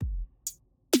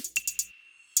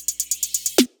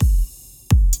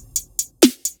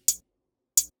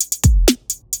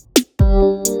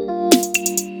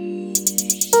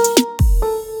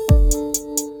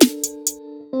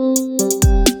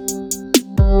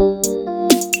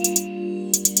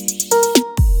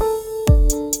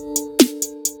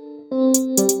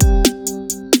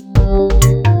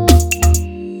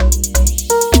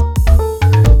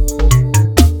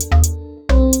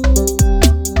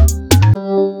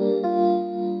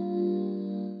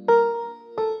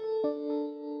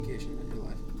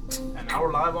Now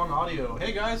we're live on audio.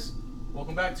 Hey guys,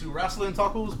 welcome back to Wrestling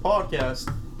Tacos Podcast.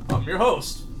 I'm your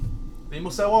host, the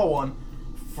Musewa one,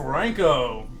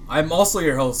 Franco. I'm also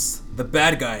your host, the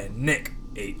bad guy, Nick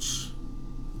H.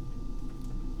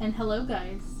 And hello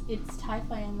guys, it's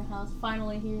Typhi in the house,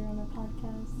 finally here on the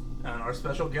podcast. And our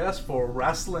special guest for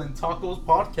Wrestling Tacos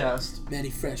Podcast. Manny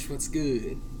Fresh, what's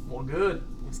good? Well, good.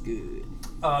 What's good?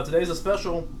 Today's a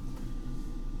special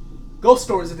Ghost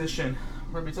Stories edition.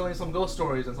 We're going to be telling you some ghost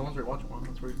stories, and someone's watching one.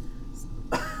 That's weird.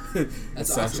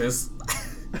 That's Sanchez.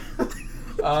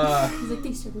 He's like,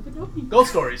 they started without me. Ghost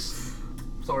stories.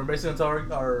 So we're basically going to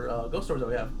tell our ghost stories that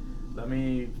we have. Let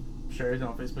me share it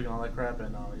on Facebook and all that crap,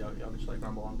 and y'all can just like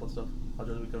ramble on about stuff. How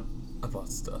judge we go? About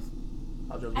stuff.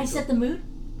 How judge I set the mood.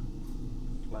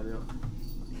 Light it up.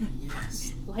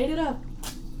 Yes. Light it up.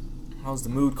 How's the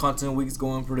mood? Content week's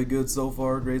going pretty good so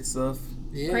far. Great stuff.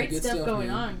 Yeah, Great good stuff going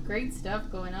man. on. Great stuff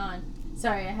going on.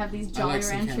 Sorry, I have these I Jolly like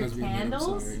some Rancher candles being lit, I'm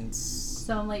candles. sorry.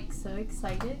 So I'm like so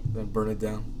excited. Then burn it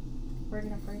down. We're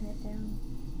gonna burn it down.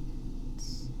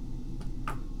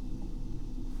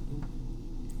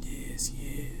 Yes,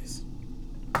 yes.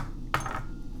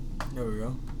 There we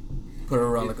go. Put it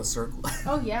around like a circle.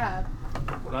 Oh yeah.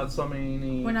 We're not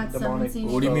summoning We're not demonic.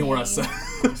 summoning What do you mean we're not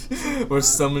Okay. We're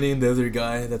summoning the other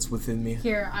guy that's within me.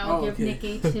 Here, I'll give okay. Nick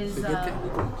H his The good guy.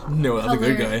 No, the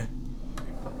good Color. guy.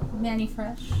 Manny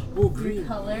Fresh Oh, green.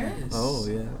 color. Yes. Oh,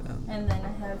 yeah. And then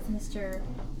I have Mr.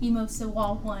 Mimosa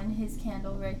Wall 1, his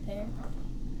candle right there.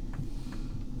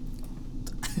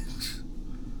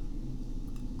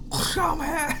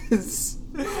 Dumbass!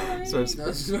 So I was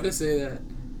just about to say that.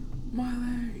 My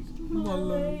leg. My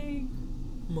leg.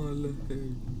 My leg.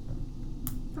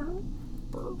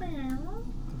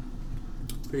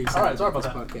 Pretty excited Alright, sorry this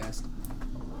about podcast.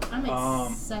 I'm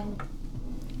excited.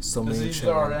 So This many is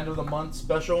our end of the month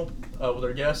special with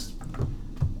our guest.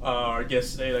 Our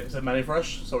guest today, like I said, Manny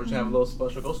Fresh. So we're just gonna have a little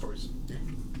special ghost stories.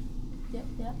 Yep.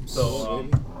 So, I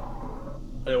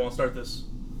didn't want to start this.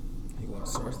 You want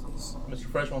to start this? Mr.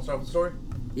 Fresh, want to start with the story?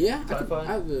 Yeah, Sci-fi? I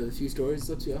have a few stories.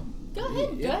 It's up to you. Go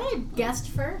ahead, Yeah. go ahead. Guest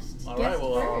first. All Guest right,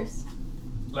 well, first.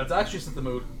 Let's actually set the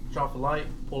mood. Turn off the light.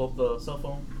 Pull up the cell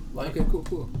phone light. Okay,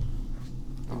 cool.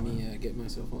 Let me get my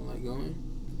cell phone light going.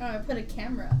 Oh, I put a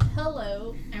camera.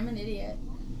 Hello, I'm an idiot.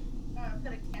 Oh, I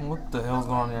put a camera. What the hell's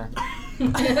going on here?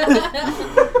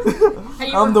 Are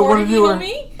you I'm the one recording viewer.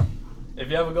 me? If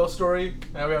you have a ghost story,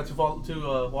 now we have two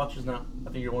watchers now.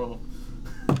 I think you're one of them.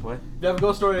 What? If you have a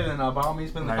ghost story, then by all means,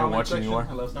 put in the Not even comment watching section anymore.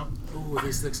 and let us know. Oh,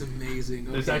 this looks amazing.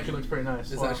 Okay. This actually looks pretty nice.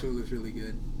 This Wow. actually looks really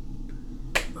good.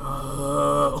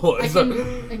 What I is can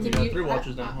that? You got 3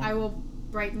 watchers now, huh? I will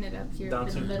brighten it up here Down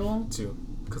in the to middle. 2.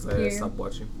 Because I Here. stopped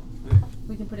watching.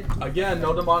 We can put it Again,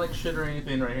 no demonic shit or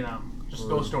anything right here now. Just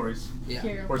ghost stories. Yeah.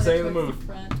 here. We're put it saying the towards mood.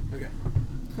 front Okay.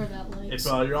 for that light. If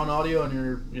you're on audio and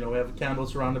we have a candle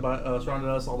surrounded us,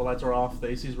 all the lights are off, the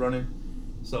AC's running.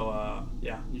 So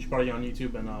yeah, you should probably get on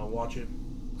YouTube and watch it.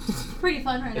 It's pretty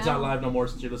fun right It's now. not live no more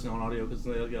since you're listening on audio because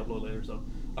they'll get uploaded later. So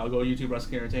I'll go YouTube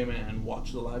Wrestling Entertainment and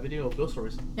watch the live video of ghost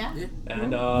stories. Yeah. Yeah.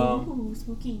 And Ooh,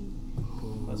 spooky.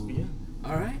 let's begin.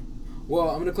 All right. Well,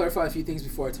 I'm going to clarify a few things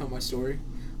before I tell my story.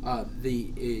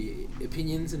 The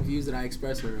opinions and views that I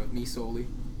express are of me solely,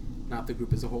 not the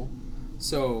group as a whole.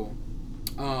 So,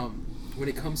 when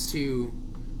it comes to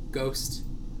Ghost,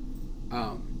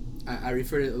 I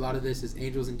refer to a lot of this as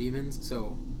angels and demons.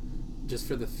 So, just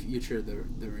for the future, the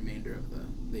remainder of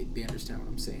they understand what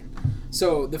I'm saying.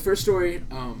 So, the first story,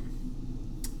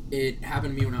 it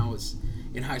happened to me when I was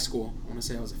in high school. I want to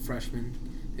say I was a freshman,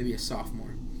 maybe a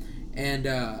sophomore. And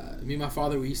me and my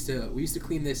father, we used to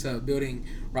clean this building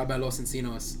right by Los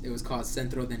Encinos. It was called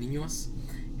Centro de Niños,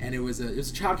 and it was a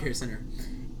child care center.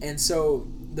 And so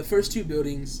the first 2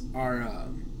 buildings are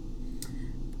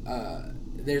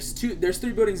there's 3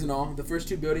 buildings in all. The first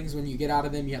 2 buildings, when you get out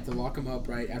of them, you have to lock them up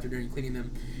right after during cleaning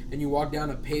them. Then you walk down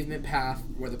a pavement path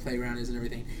where the playground is and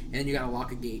everything, and then you gotta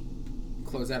lock a gate,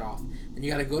 close that off. Then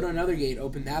you gotta go to another gate,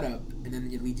 open that up, and then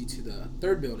it leads you to the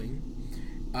 3rd building.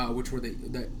 Which were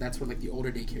that's where like the older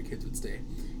daycare kids would stay,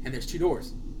 and there's 2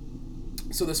 doors.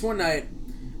 So this one night,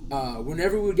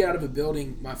 whenever we would get out of a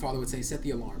building, my father would say, "Set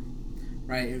the alarm,"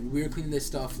 right? And we were cleaning this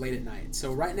stuff late at night.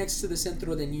 So right next to the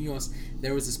Centro de Niños,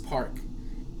 there was this park,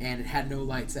 and it had no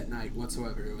lights at night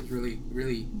whatsoever. It was really,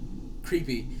 really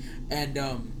creepy. And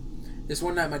this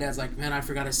one night, my dad's like, "Man, I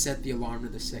forgot to set the alarm to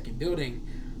the 2nd building.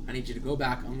 I need you to go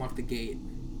back, unlock the gate,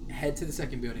 head to the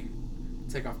 2nd building,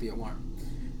 take off the alarm."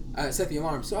 Set the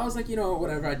alarm. So I was like,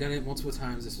 whatever. I'd done it multiple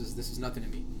times. This was nothing to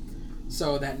me.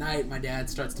 So that night, my dad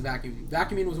starts to vacuum.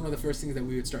 Vacuuming was one of the first things that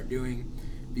we would start doing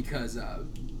because it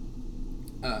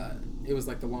was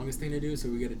like the longest thing to do, so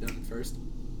we get it done first.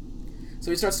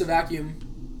 So he starts to vacuum.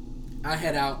 I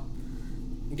head out,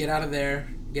 get out of there,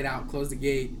 get out, close the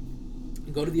gate,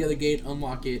 go to the other gate,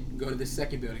 unlock it, go to the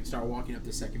second building, start walking up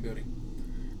the second building.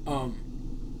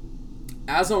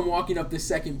 As I'm walking up this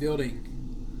second building,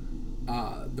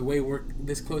 the way we're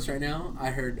this close right now,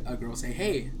 I heard a girl say,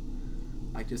 "Hey,"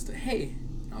 like just a "hey,"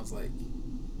 and I was like,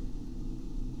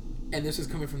 and this was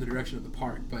coming from the direction of the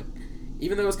park, but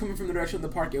even though it was coming from the direction of the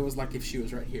park, it was like if she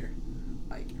was right here,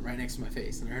 like right next to my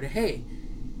face, and I heard a "hey,"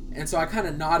 and so I kind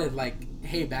of nodded like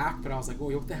 "hey" back, but I was like,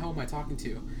 "Whoa, what the hell am I talking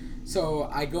to?" So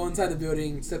I go inside the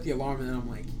building, set the alarm, and then I'm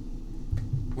like,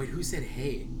 "Wait, who said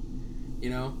hey?" You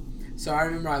know? So I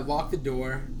remember I locked the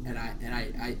door and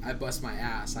I bust my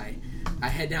ass. I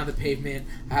head down the pavement.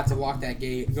 I have to lock that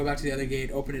gate, go back to the other gate,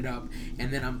 open it up,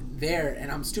 and then I'm there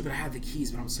and I'm stupid. I have the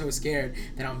keys, but I'm so scared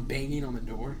that I'm banging on the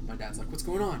door. My dad's like, "What's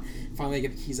going on?" Finally, I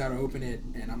get the keys out, I open it,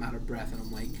 and I'm out of breath. And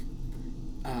I'm like,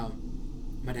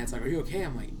 my dad's like, "Are you okay?"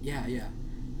 I'm like, "Yeah."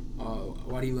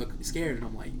 Why do you look scared? And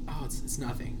I'm like, "Oh, it's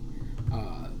nothing.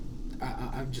 I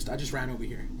just ran over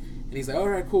here." And he's like, "All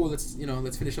right, cool. Let's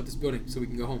finish up this building so we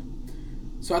can go home."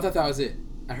 So I thought that was it.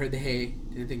 I heard the hey,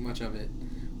 didn't think much of it.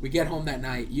 We get home that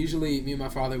night. Usually, me and my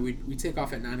father, we take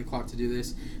off at 9 o'clock to do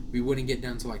this. We wouldn't get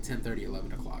done until like 10:30,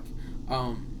 11 o'clock.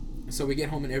 So we get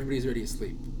home and everybody's already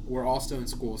asleep. We're all still in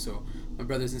school, so my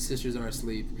brothers and sisters are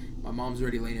asleep. My mom's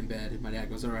already laying in bed. My dad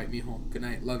goes, "All right, me home. Good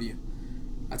night. Love you."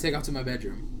 I take off to my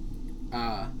bedroom.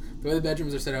 The way the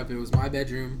bedrooms are set up, it was my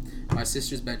bedroom, my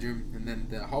sister's bedroom, and then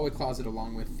the hallway closet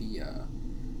along with the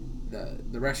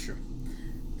restroom.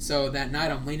 So that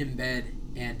night I'm laying in bed,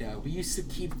 and we used to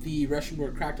keep the restroom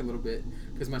door cracked a little bit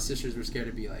because my sisters were scared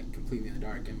to be like completely in the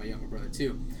dark, and my younger brother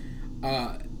too.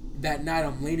 That night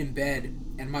I'm laying in bed,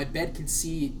 and my bed can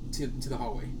see to the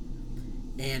hallway,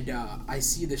 and I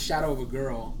see the shadow of a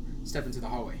girl step into the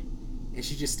hallway, and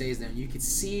she just stays there, and you could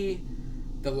see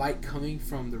the light coming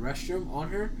from the restroom on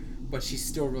her, but she's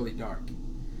still really dark.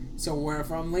 So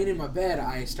whenever I'm laying in my bed,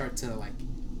 I start to like,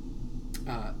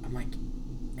 I'm like,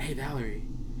 "Hey, Valerie,"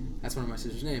 that's one of my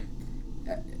sister's name.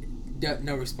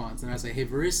 No response. And I say, "Hey,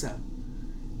 Verissa,"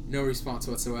 no response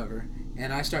whatsoever.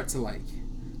 And I start to like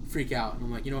freak out, and I'm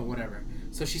like, you know what, whatever.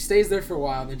 So she stays there for a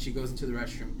while, then she goes into the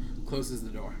restroom, closes the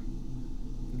door.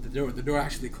 The door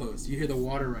actually closed. You hear the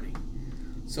water running.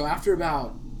 So after a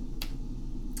while,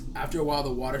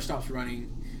 the water stops running.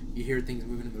 You hear things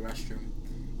moving in the restroom,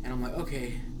 and I'm like,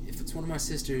 okay, if it's one of my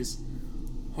sisters,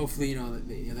 hopefully,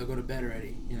 they'll go to bed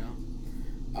already,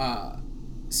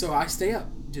 So I stay up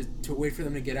to wait for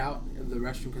them to get out of the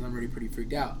restroom because I'm already pretty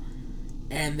freaked out.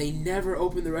 And they never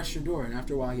open the restroom door, and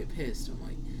after a while I get pissed. I'm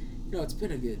like, it's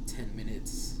been a good 10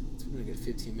 minutes. It's been a good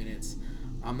 15 minutes.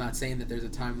 I'm not saying that there's a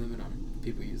time limit on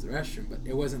people who use the restroom, but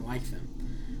it wasn't like them.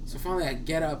 So finally I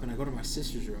get up and I go to my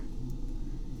sister's room,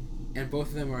 and both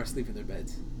of them are asleep in their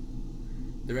beds.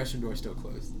 The restroom door is still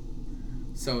closed.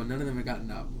 So none of them had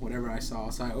gotten up, whatever I saw.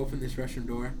 So I opened this restroom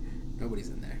door. Nobody's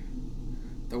in there.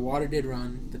 The water did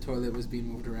run. The toilet was being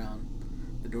moved around.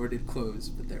 The door did close,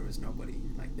 but there was nobody.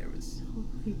 Like, there was...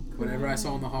 whatever I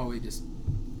saw in the hallway it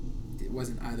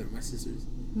wasn't either of my sisters.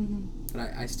 Mm-hmm.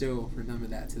 But I still remember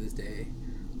that to this day.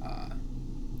 I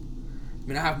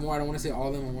have more. I don't want to say all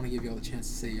of them. I want to give y'all the chance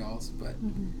to say y'all's, but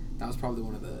that was probably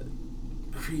one of the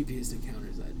creepiest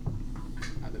encounters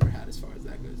I've ever had as far as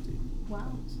that goes, dude.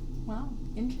 Wow.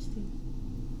 Interesting.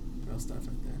 Real stuff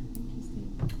right there. Interesting.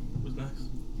 Who's next?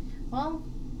 Well,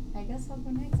 I guess I'll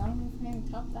go next. I don't know if I can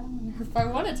top that one or if I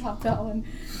want to top that one.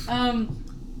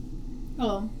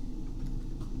 I'll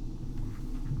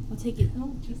take it.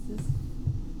 Oh, Jesus.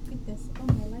 Look at this. Oh,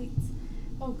 my lights.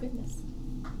 Oh, goodness.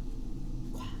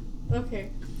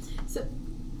 Okay. So,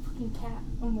 fucking cat.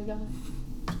 Oh, my God.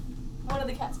 One of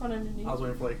the cats went underneath. I was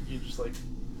waiting for you just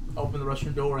open the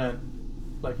restroom door and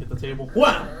hit the table.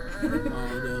 Wow!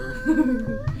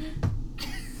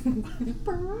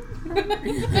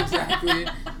 Exactly.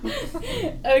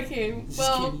 Okay,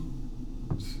 well,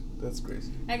 That's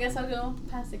crazy. I guess I'll go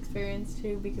past experience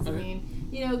too, because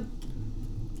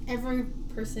every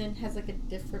person has a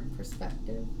different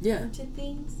perspective into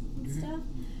things and stuff.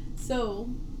 So,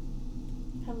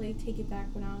 probably take it back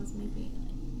when I was maybe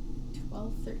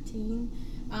 12, 13.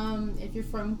 If you're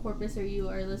from Corpus or you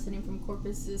are listening from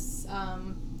Corpus, is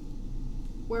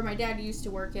where my dad used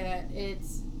to work at.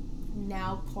 It's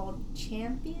now called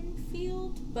Champion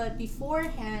Field, but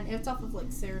beforehand it's off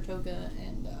of Saratoga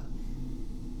and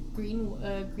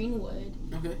Greenwood.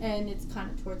 Okay. And it's kind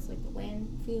of towards the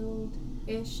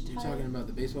Landfield-ish type. You're talking about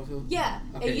the baseball field? Yeah.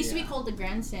 Okay, it used to be called the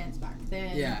Grandstands back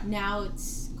then. Yeah. Now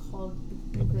it's called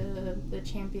the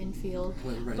Champion Field.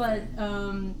 Right but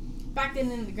there. back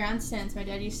then in the grandstands, my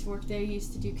dad used to work there. He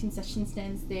used to do concession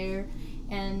stands there.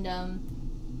 And,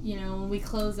 you know, when we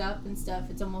close up and stuff,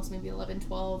 it's almost maybe 11,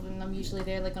 12. And I'm usually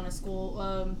there, like, on a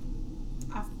school,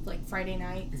 like, Friday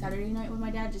night, Saturday night with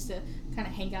my dad, just to kind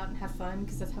of hang out and have fun,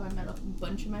 because that's how I met a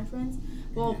bunch of my friends.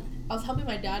 Well, I was helping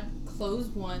my dad close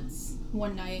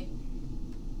one night.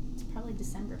 It's probably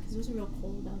December, because it was real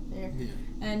cold out there. Yeah.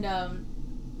 And,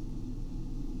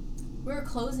 we were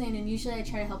closing, and usually I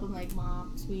try to help him, like,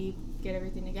 mop, sweep, get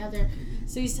everything together.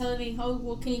 So he's telling me, oh,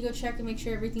 well, can you go check and make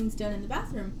sure everything's done in the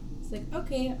bathroom? It's like,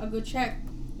 okay, I'll go check.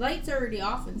 Lights are already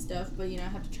off and stuff, but, you know, I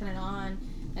have to turn it on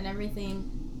and everything.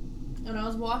 And I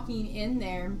was walking in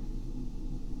there,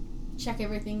 check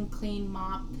everything, clean,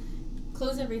 mop,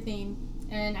 close everything.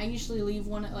 And I usually leave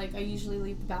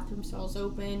the bathroom stalls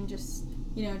open, just,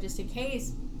 you know, just in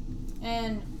case.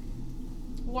 And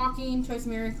walking towards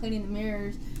the mirror, cleaning the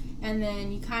mirrors. And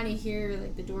then you kind of hear,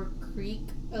 like, the door creak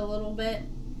a little bit.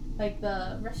 Like,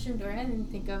 the restroom door, I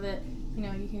didn't think of it. You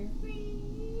know, you hear,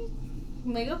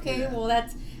 I'm like, okay, well, I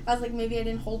was like, maybe I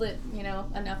didn't hold it, you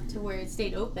know, enough to where it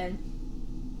stayed open.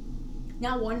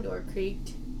 Now one door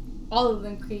creaked. All of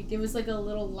them creaked. It was like a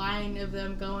little line of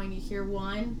them going. You hear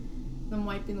one, them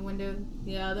wiping the window,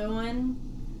 the other one,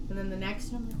 and then the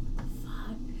next one. I'm like, what the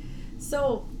fuck?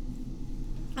 So,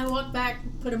 I walked back,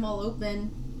 put them all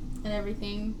open and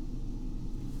everything.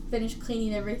 Finish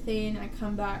cleaning everything. I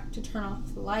come back to turn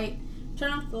off the light.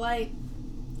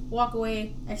 Walk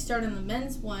away. I start on the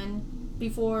men's one.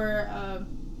 Before I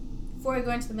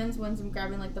go into the men's ones, I'm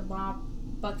grabbing like the mop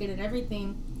bucket and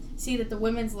everything. See that the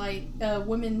women's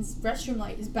restroom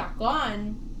light is back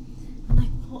on. I'm like,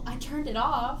 well, I turned it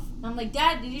off. I'm like,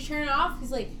 Dad, did you turn it off?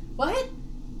 He's like, what?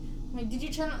 I'm like, did you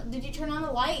turn on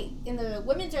the light in the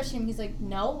women's restroom? He's like,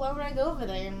 no. Why would I go over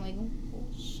there? I'm like, well,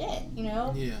 shit, you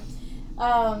know. Yeah.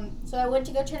 So I went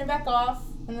to go turn it back off,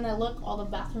 and then I look, all the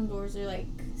bathroom doors are, like,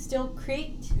 still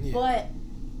creaked, but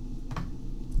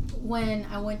when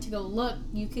I went to go look,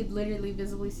 you could literally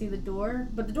visibly see the door,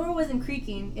 but the door wasn't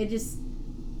creaking, it just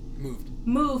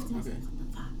moved. And I was like,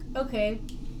 what the fuck? Okay.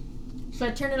 So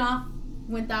I turned it off,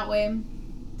 went that way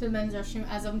to the men's restroom.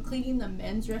 As I'm cleaning the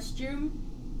men's restroom,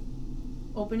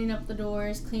 opening up the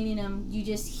doors, cleaning them, you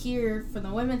just hear from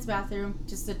the women's bathroom,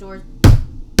 just the doors.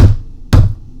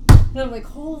 And I'm like,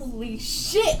 holy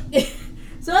shit.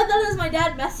 So I thought it was my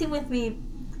dad messing with me.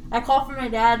 I call for my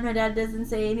dad. My dad doesn't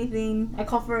say anything. I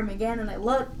call for him again, and I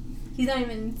look. He's not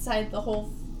even inside the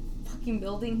whole fucking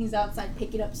building. He's outside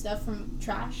picking up stuff from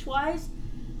trash-wise.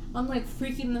 I'm, like,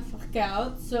 freaking the fuck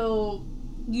out. So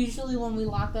usually when we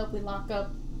lock up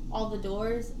all the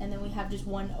doors, and then we have just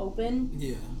one open.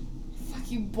 Yeah.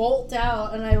 Fucking bolt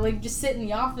out, and I, like, just sit in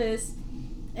the office.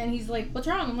 And he's like, what's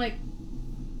wrong? I'm like,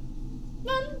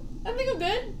 none. I think I'm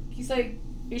good. He's like,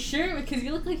 you sure? Because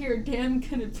you look like you're damn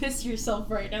gonna piss yourself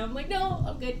right now. I'm like, no,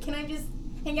 I'm good. Can I just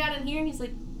hang out in here? And he's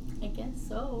like, I guess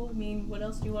so. I mean, what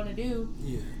else do you want to do?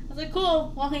 Yeah. I was like,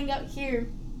 cool. I'll hang out here.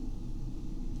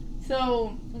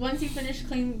 So once he finished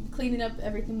cleaning up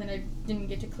everything that I didn't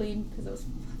get to clean because I was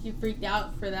fucking freaked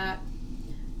out for that.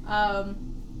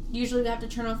 Usually we have to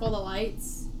turn off all the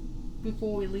lights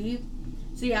before we leave.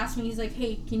 So he asked me, he's like,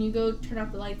 hey, can you go turn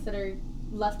off the lights that are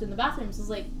left in the bathroom? So I was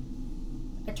like,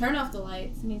 I turned off the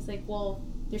lights, and he's like, well,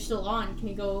 they're still on. Can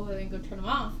you go over there and go turn them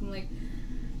off? I'm like,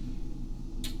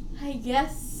 I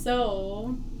guess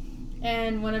so.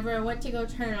 And whenever I went to go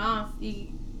turn it off, in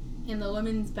the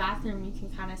women's bathroom, you can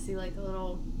kind of see like a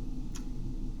little,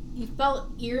 you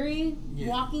felt eerie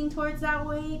walking towards that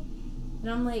way. And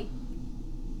I'm like,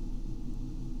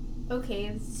 okay,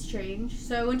 this is strange.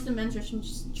 So I went to the men's restroom,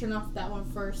 just turn off that one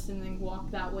first, and then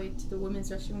walk that way to the women's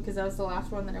restroom, because that was the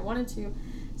last one that I wanted to.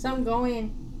 So I'm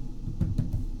going,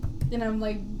 and I'm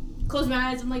like, close my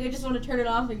eyes. I'm like, I just want to turn it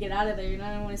off and get out of there, and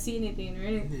I don't want to see anything or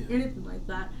anything like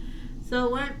that. So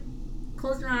I went,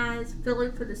 closed my eyes,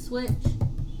 feeling for the switch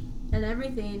and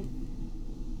everything.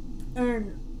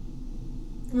 And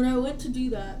when I went to do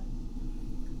that,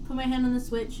 put my hand on the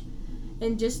switch,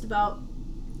 and just about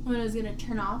when I was going to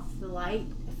turn off the light,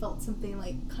 I felt something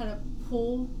like kind of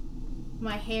pull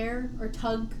my hair or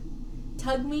tug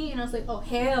me, and I was like, oh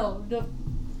hell,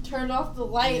 turned off the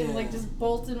light and like just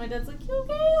bolted. My dad's like, you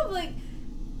okay? I'm like,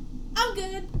 I'm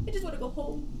good. I just want to go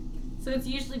home. So it's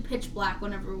usually pitch black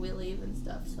whenever we leave and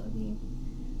stuff. So I mean,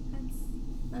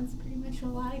 that's pretty much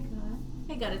all I got.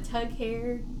 I got a tug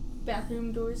hair,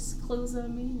 bathroom doors close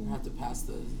on me. I had to pass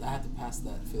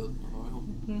that field on my way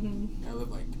home. Mm-hmm. I live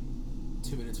like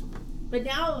 2 minutes from it. But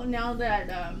now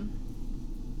that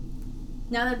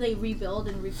now that they rebuild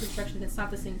and reconstruction, it's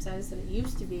not the same size that it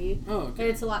used to be. Oh, okay.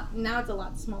 And it's a lot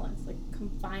smaller. It's like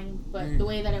confined, but the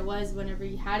way that it was whenever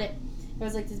you had it, it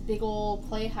was like this big old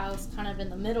playhouse kind of in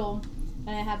the middle,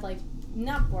 and it had like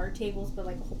not bar tables, but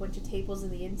like a whole bunch of tables in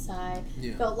the inside.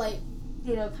 Yeah. Felt like,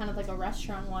 you know, kind of like a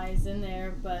restaurant wise in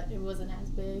there, but it wasn't as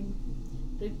big.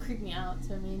 But it creeped me out.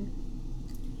 So I mean,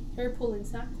 hair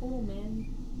pulling's not cool, man.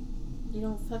 You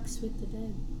don't fucks with the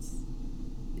dead.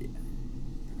 Yeah,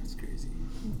 that's crazy.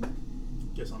 Mm-hmm.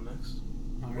 Guess I'm next.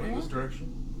 All Going right. this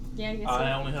direction. Yeah, I guess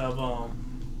I so. only have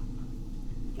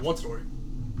one story.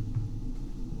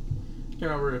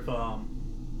 Can't remember if it's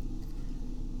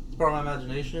part of my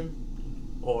imagination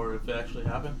or if it actually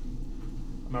happened.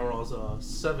 I remember when I was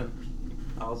 7.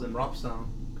 I was in Robstown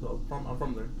because I'm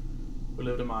from there. We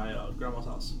lived in my grandma's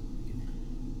house.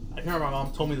 I can't remember if my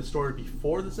mom told me the story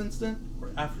before this incident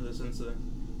or after this incident,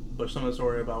 but some of the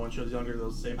story about when she was younger, it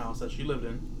was the same house that she lived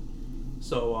in.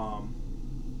 So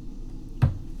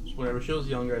whenever she was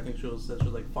younger, I think she was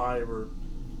like 5 or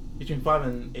between 5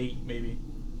 and 8 maybe.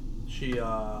 She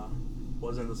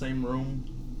was in the same room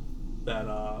that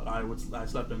I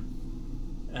slept in,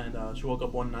 and she woke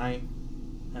up one night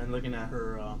and looking at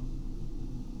her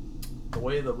the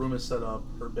way the room is set up,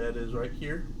 her bed is right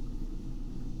here,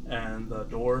 and the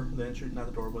door, the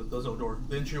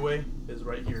entryway is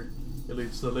right here. It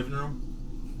leads to the living room.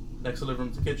 Next to the living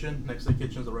room is the kitchen. Next to the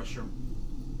kitchen is the restroom.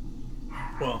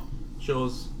 Well, she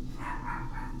was,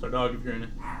 it's our dog if you're hearing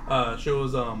it. She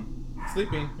was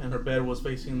sleeping and her bed was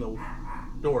facing the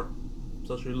door,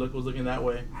 so she was looking that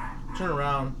way. Turned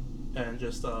around and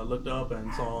just looked up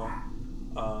and saw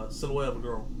a silhouette of a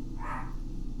girl.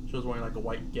 She was wearing like a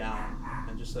white gown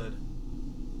and just said,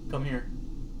 "Come here,"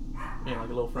 in like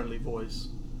a little friendly voice,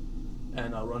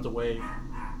 and runs away,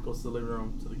 goes to the living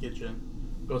room, to the kitchen,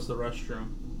 goes to the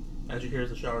restroom, and she hears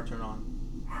the shower turn on.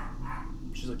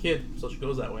 She's a kid, so she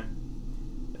goes that way,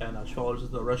 and she follows to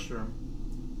the restroom,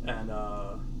 and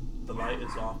the light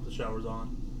is off, the shower's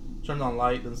on. Turns on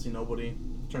light, doesn't see nobody,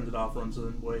 turns it off, runs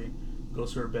away,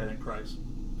 goes to her bed and cries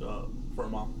for her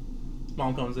mom.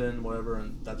 Mom comes in, whatever,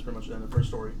 and that's pretty much the end of her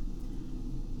story.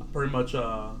 Pretty much,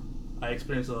 I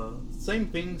experienced the same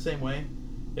thing, same way,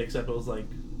 except it was like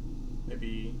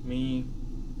maybe me.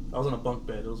 I was in a bunk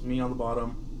bed. It was me on the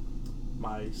bottom,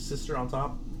 my sister on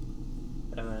top,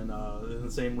 and then in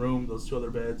the same room, those 2 other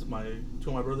beds, two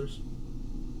of my brothers.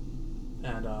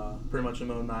 And pretty much in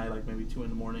the middle of the night, like maybe 2 in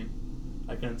the morning,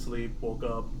 I couldn't sleep. Woke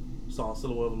up, saw a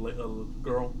silhouette of a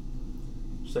girl.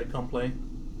 She said, "Come play."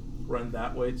 Ran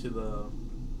that way to the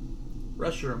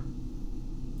restroom,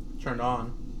 turned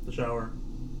on the shower,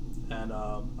 and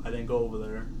I didn't go over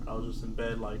there. I was just in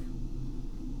bed, like,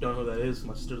 don't know who that is.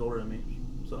 My sister's older than me,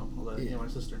 so I was like, my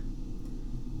sister.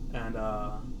 And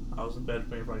I was in bed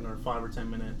for maybe like another 5 or 10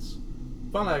 minutes.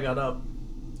 Finally, I got up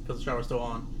because the shower was still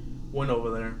on. Went over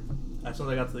there. As soon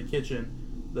as I got to the kitchen,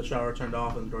 the shower turned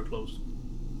off and the door closed.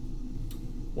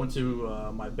 Went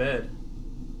to my bed,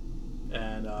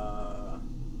 and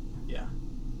yeah,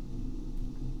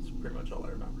 that's pretty much all I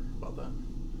remember about that.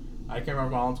 I can't remember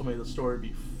if my mom told me the story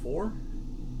before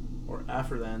or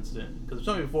after the incident. Because if she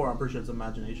told me before, I'm pretty sure it's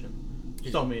imagination.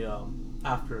 She told me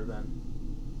after then.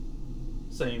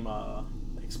 Same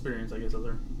experience, I guess, as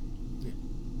her. Yeah.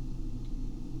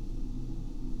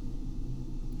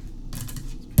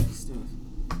 It's crazy stuff.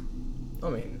 I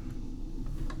mean,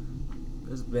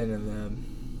 there's been a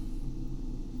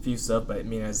few stuff, but I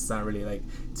mean, it's not really like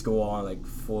to go on like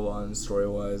full on story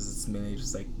wise. It's mainly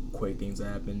just like quick things that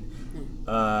happen.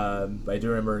 But I do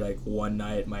remember like one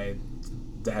night my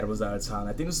dad was out of town.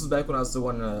 I think this was back when I was still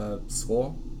going to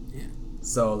school. Yeah.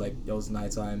 So like it was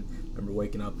nighttime. I remember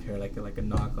waking up, hearing like a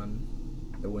knock on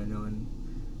the window and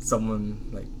someone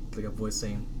like a voice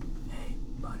saying, "Hey,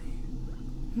 buddy."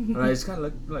 And I just kind of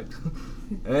looked like,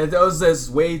 and that was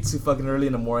just way too fucking early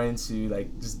in the morning to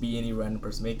like just be any random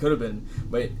person. I mean, it could have been,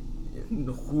 but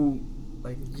who,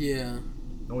 like, yeah,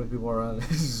 no many people around.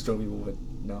 Just drove people with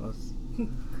no.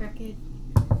 Cricket.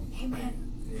 Hey man.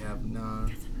 Yeah, nah,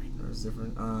 it was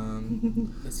different.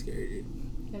 that's scary, dude.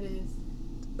 That is.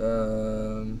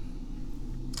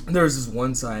 There was this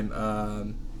one time.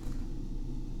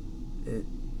 It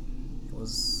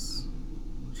was.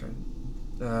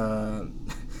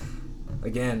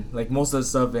 Again, like most of the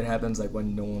stuff, it happens like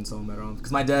when no one's home at all.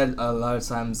 Because my dad, a lot of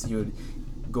times he would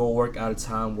go work out of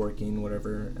town, working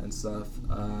whatever and stuff,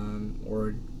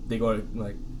 or they go to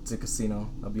like to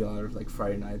casino. I'll be out of like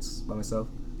Friday nights by myself.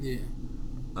 Yeah.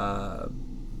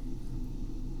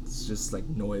 It's just like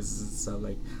noises and stuff,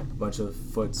 like a bunch of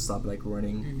foot stop like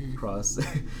running across.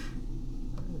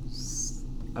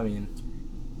 I mean,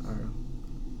 I don't know.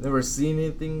 never seen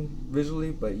anything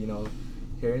visually, but you know,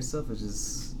 hearing stuff is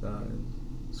just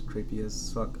it's creepy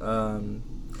as fuck.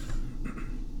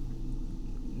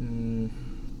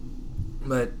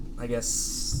 But I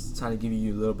guess trying to give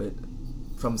you a little bit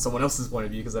from someone else's point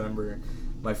of view, because I remember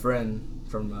my friend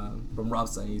from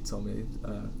Robson, he told me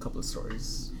a couple of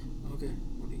stories. Okay.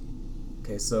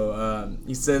 Okay, so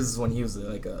he says when he was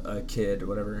like a kid or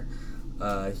whatever,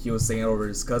 he was staying over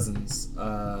his cousins.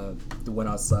 They went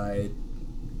outside,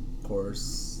 of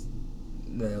course.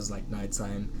 It was like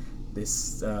nighttime. They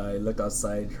looked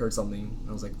outside, heard something.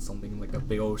 It was like something like a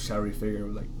big old shadowy figure,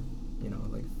 like, you know,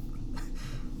 like.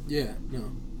 Yeah.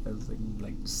 No. It was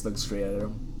like just looked straight at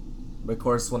him. But of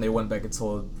course, when they went back and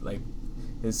told like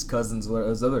his cousins,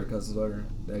 his other cousins, whatever,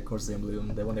 of course they didn't believe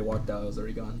him. Then when they walked out, it was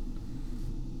already gone.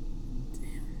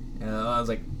 Damn. And I was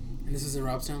like. And this is in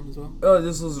Robstown as well? Oh,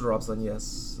 this was Robson,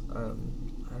 yes. I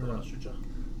don't know.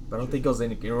 But I don't think it was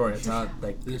anywhere in town.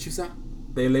 Like,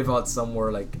 they live out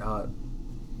somewhere, like, I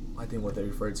think what they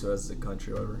refer to as the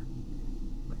country or whatever.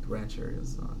 Like, ranch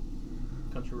areas.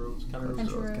 Country roads. County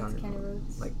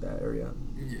roads. Like that area.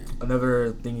 Yeah.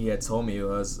 Another thing he had told me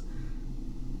was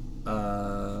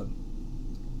that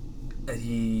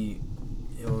he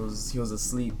was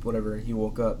asleep, whatever. He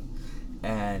woke up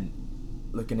and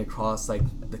looking across like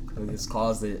his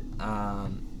closet,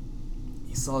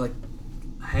 he saw like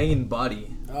a hanging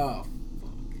body. Oh,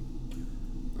 fuck.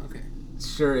 Okay.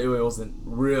 Sure, it wasn't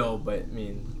real, but I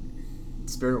mean,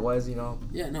 spirit wise, you know.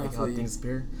 Yeah, no. Like how things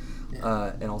appear.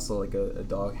 Yeah. And also like a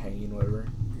dog hanging, whatever.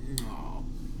 Oh.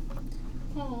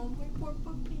 Oh, my poor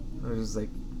puppy. It was just like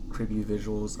creepy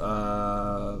visuals.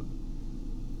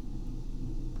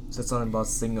 Said something about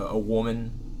seeing a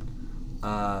woman,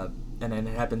 and then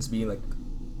it happened to be like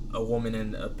a woman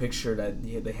in a picture that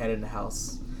they had in the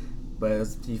house, but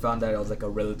he found out it was like a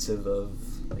relative of,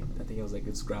 like, I think it was like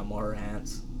his grandma or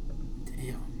aunt.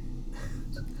 Damn.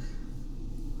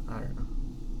 I don't know.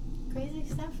 Crazy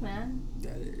stuff, man.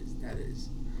 That is.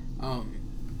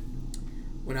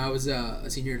 When I was a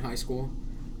senior in high school,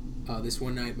 this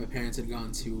one night my parents had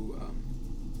gone to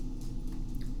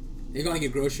they gone to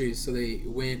get groceries, so they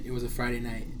went. It was a Friday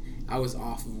night. I was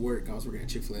off of work. I was working at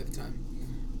Chick-fil-A at the time.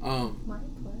 My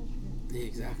pleasure.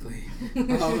 Exactly.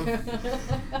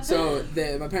 So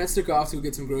my parents took off to go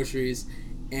get some groceries,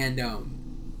 and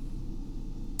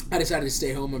I decided to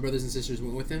stay home. My brothers and sisters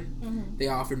went with them. Mm-hmm. They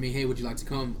offered me, hey, would you like to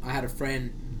come? I had a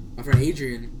friend, my friend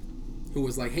Adrian, who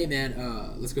was like, hey man,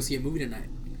 let's go see a movie tonight.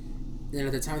 And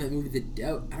at the time, that movie,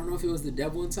 I don't know if it was The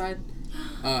Devil Inside.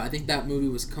 I think that movie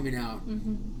was coming out.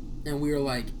 Mm-hmm. And we were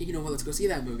like, you know what, let's go see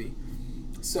that movie.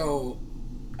 So,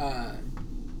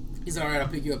 he's like, all right, I'll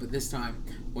pick you up at this time.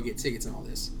 We'll get tickets and all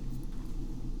this.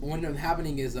 What ended up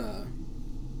happening is,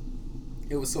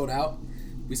 it was sold out.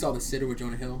 We saw The Sitter with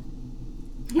Jonah Hill.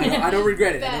 I don't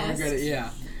regret it. I don't regret it, yeah.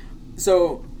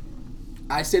 So,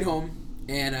 I stayed home,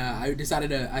 and I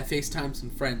decided I FaceTimed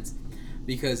some friends,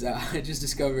 because I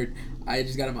just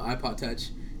got on my iPod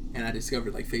Touch, and I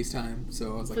discovered like FaceTime.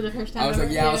 So I was like, for the first time I was ever?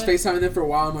 like, yeah, I was FaceTiming them for a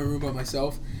while in my room by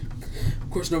myself. Of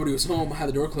course, nobody was home. I had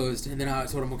the door closed, and then I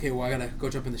told them, okay, well, I gotta go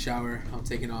jump in the shower. I'm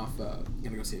taking off.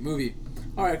 Gonna go see a movie.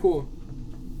 All right, cool.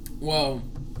 Well,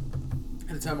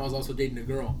 at the time, I was also dating a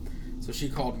girl, so she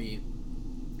called me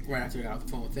right after I got off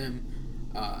the phone with them,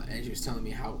 and she was telling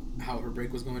me how her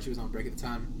break was going. She was on break at the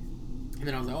time, and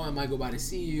then I was like, oh, I might go by to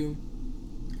see you.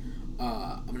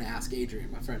 I'm gonna ask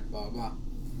Adrian, my friend, blah blah blah.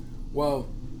 Well,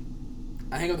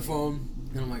 I hang up the phone,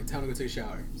 and I'm like, time to go take a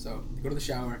shower. So I go to the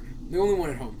shower. I'm the only one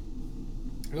at home.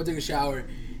 I go take a shower,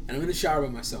 and I'm in the shower by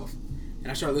myself,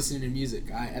 and I start listening to music.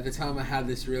 At the time, I had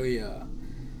this really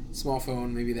small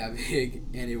phone, maybe that big,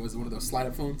 and it was one of those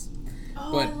slide-up phones.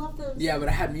 Oh, but, I love those. Yeah, but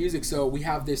I had music, so we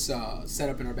have this set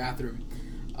up in our bathroom.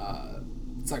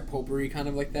 It's like potpourri, kind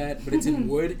of like that, but it's in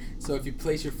wood. So if you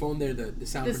place your phone there, the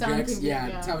sound projects. It's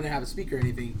not going to have a speaker or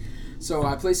anything. So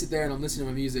I place it there, and I'm listening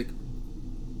to my music.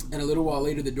 And a little while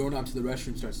later, the doorknob to the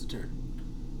restroom starts to turn,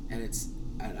 and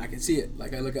I can see it.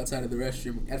 Like, I look outside of the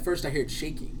restroom. At first, I hear it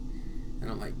shaking, and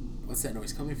I'm like, "What's that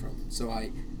noise coming from?" So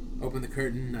I open the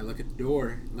curtain. I look at the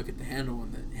door, look at the handle,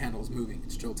 and the handle's moving.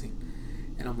 It's jolting,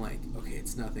 and I'm like, "Okay,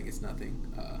 it's nothing. It's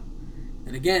nothing."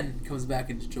 And again, it comes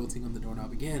back and it's jolting on the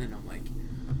doorknob again, and I'm like,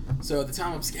 so at the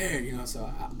time I'm scared, you know. So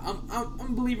I'm a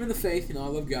believer in the faith, you know. I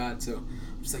love God, so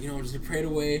I'm just like, you know, I'm just gonna pray it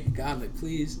away. God, like,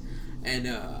 please. And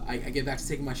I get back to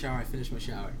taking my shower. I finish my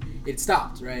shower. It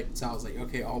stopped, right? So I was like,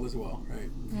 okay, all is well, right?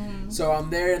 Mm. So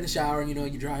I'm there in the shower, and you know,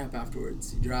 you dry up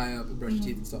afterwards. You dry up and brush your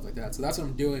teeth and stuff like that. So that's what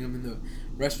I'm doing. I'm in the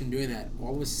restroom doing that.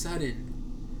 All of a sudden,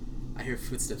 I hear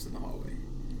footsteps in the hallway.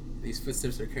 And these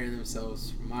footsteps are carrying themselves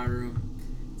from my room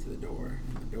to the door,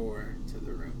 from the door to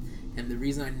the room. And the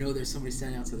reason I know there's somebody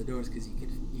standing outside the door is because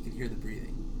you can hear the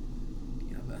breathing.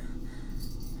 You know,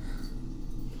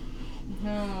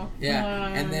 the... Yeah,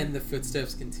 and then the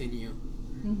footsteps continue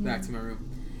back to my room.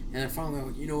 And I finally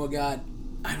went, you know what, God?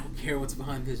 I don't care what's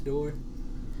behind this door.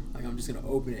 Like, I'm just going to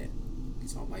open it.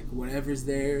 So I'm like, whatever's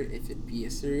there, if it be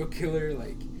a serial killer,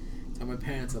 like, tell my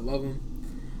parents I love them.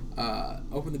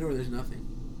 Open the door, there's nothing.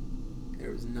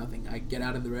 There was nothing. I get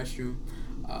out of the restroom,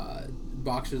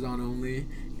 boxers on only,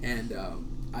 and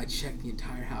I checked the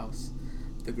entire house,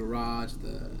 the garage,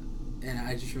 and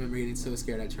I just remember getting so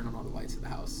scared I turned on all the lights in the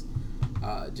house.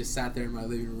 Just sat there in my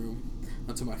living room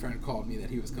until my friend called me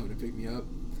that he was coming to pick me up.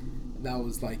 That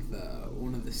was like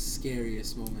one of the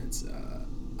scariest moments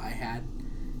I had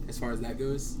as far as that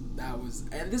goes.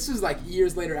 And this was like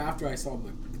years later after I saw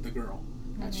the girl,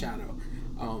 that shadow.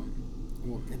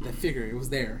 Well, the figure, it was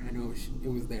there. I know it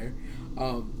was there.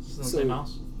 This is in the same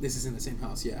house? This is in the same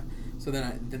house, yeah. So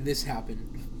then this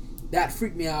happened. That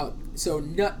freaked me out. So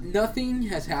nothing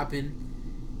has happened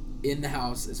in the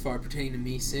house as far pertaining to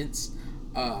me since.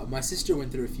 My sister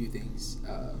went through a few things.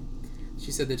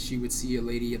 She said that she would see a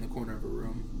lady in the corner of her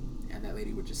room, and that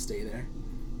lady would just stay there.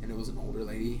 And it was an older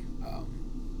lady.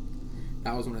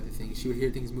 That was one of the things. She would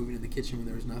hear things moving in the kitchen when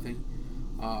there was nothing.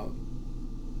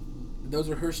 Those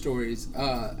were her stories.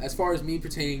 As far as me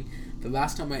pertaining, the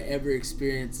last time I ever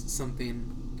experienced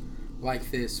something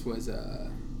like this was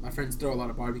my friends throw a lot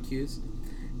of barbecues,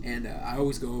 and I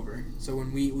always go over. So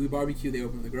when we barbecue, they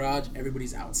open the garage.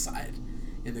 Everybody's outside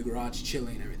in the garage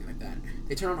chilling and everything like that.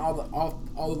 They turn on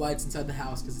all the lights inside the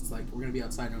house because it's like we're gonna be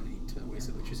outside. No need to waste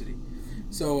electricity.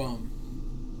 So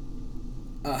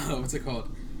what's it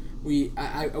called?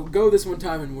 I go this one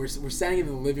time and we're standing in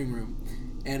the living room.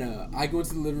 And I go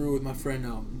into the living room with my friend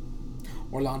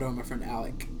Orlando and my friend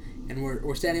Alec, and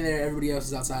we're standing there. Everybody else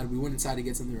is outside. We went inside to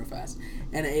get something real fast,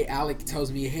 and Alec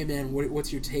tells me, "Hey man,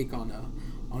 what's your take on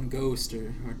Ghost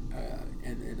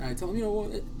and I tell him, you know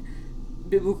what,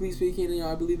 biblically speaking, you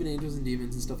know, I believe in angels and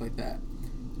demons and stuff like that.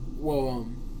 Well,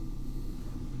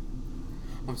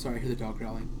 I'm sorry, I hear the dog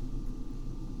growling.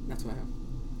 That's why I'm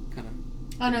kind of.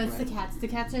 Oh no, it's the cats. The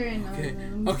cats are in the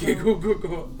room. Okay, so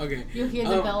cool. Okay. You'll hear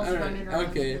the bells right. running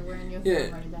around everywhere, and you'll hear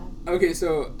them running back. Okay,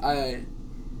 so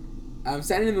I'm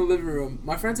standing in the living room.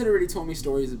 My friends had already told me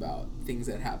stories about things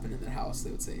that happened in the house. They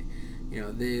would say, you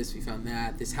know, this, we found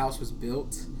that. This house was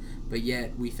built, but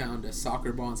yet we found a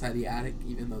soccer ball inside the attic.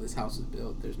 Even though this house was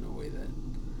built, there's no way that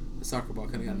the soccer ball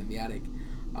could have gotten in the attic.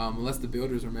 Unless the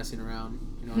builders were messing around.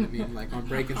 You know what I mean? Like on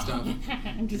breaking stuff.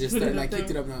 just kicked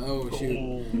it up and oh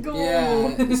shoot. Go.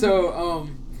 Yeah.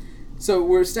 So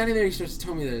we're standing there, he starts to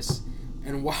tell me this,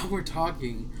 and while we're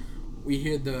talking, we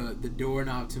hear the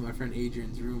doorknob to my friend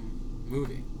Adrian's room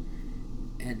moving.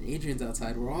 And Adrian's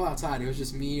outside. We're all outside. It was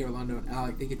just me, Orlando, and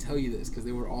Alec. They could tell you this because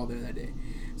they were all there that day.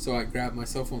 So I grabbed my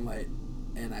cell phone light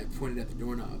and I pointed at the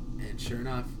doorknob, and sure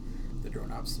enough, the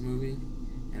doorknob's moving.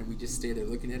 And we just stay there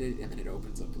looking at it, and then it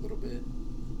opens up a little bit,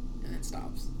 and then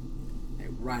stops,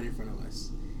 right in front of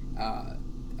us.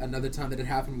 Another time that it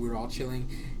happened, we were all chilling,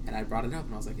 and I brought it up,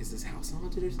 and I was like, "Is this house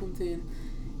haunted or something?"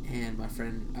 And my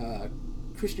friend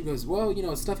Christian goes, "Well, you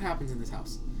know, stuff happens in this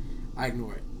house." I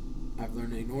ignore it. I've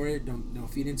learned to ignore it. Don't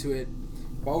feed into it.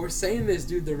 While we're saying this,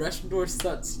 dude, the restroom door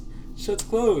shuts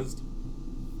closed,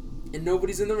 and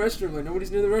nobody's in the restroom. Like nobody's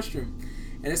near the restroom,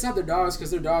 and it's not their dogs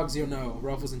because their dogs, you know,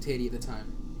 Ruffles and Tatey at the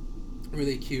time.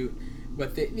 Really cute,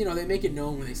 but they make it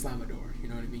known when they slam a door. You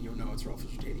know what I mean? You'll know it's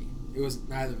Ruffles or Tatey. It was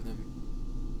neither of them.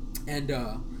 And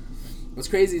what's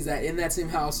crazy is that in that same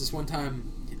house, this one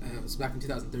time, it was back in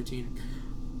 2013.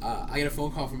 I get a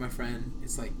phone call from my friend.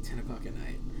 It's like 10 o'clock at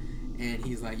night, and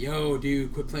he's like, "Yo,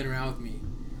 dude, quit playing around with me."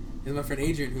 And my friend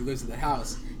Adrian, who lives at the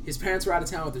house, his parents were out of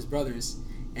town with his brothers,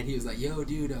 and he was like, "Yo,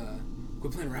 dude,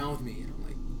 quit playing around with me." And I'm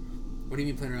like, "What do you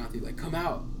mean playing around with you?" Like, "Come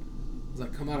out." I was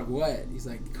like, "Come out of what?" He's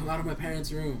like, "Come out of my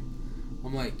parents' room."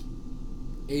 I'm like,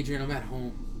 "Adrian, I'm at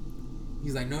home."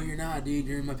 He's like, "No, you're not, dude.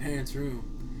 You're in my parents'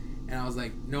 room." And I was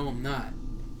like, "No, I'm not.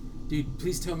 Dude,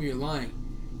 please tell me you're lying."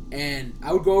 And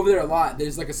I would go over there a lot.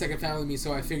 There's like a second family with me,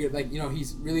 so I figured, like, you know,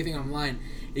 he's really thinking I'm lying.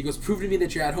 He goes, "Prove to me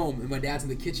that you're at home." And my dad's in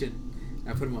the kitchen. And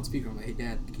I put him on speaker. I'm like, "Hey,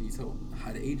 Dad, can you tell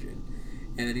hi to Adrian?"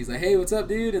 And then he's like, "Hey, what's up,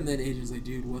 dude?" And then Adrian's like,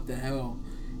 "Dude, what the hell?"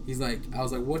 He's like, I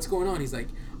was like, "What's going on?" He's like,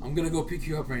 "I'm going to go pick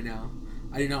you up right now.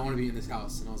 I do not want to be in this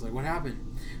house." And I was like, "What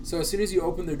happened?" So as soon as you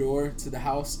open the door to the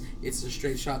house, it's a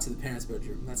straight shot to the parents'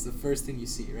 bedroom. That's the first thing you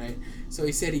see, right? So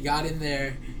he said he got in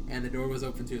there, and the door was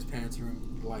open to his parents'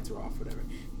 room. The lights were off, whatever.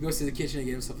 He goes to the kitchen and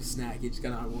get himself a snack. He just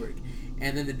got out of work.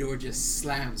 And then the door just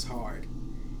slams hard.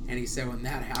 And he said when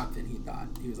that happened,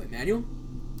 he was like, Manuel?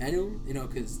 You know,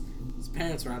 because his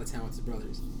parents were out of town with his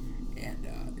brothers, and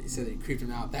they said they creeped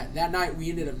him out. That night, we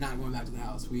ended up not going back to the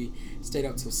house. We stayed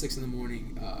up till 6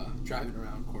 a.m. Driving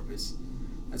around Corpus.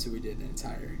 That's what we did the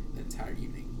entire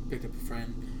evening. Picked up a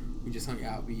friend. We just hung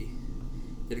out. We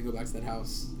didn't go back to that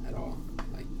house at all.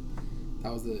 Like,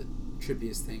 that was the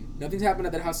trippiest thing. Nothing's happened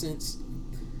at that house since.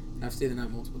 I've stayed the night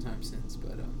multiple times since,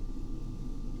 but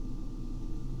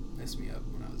messed me up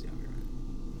when I was younger.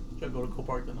 Did y'all go to Cole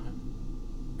Park that night?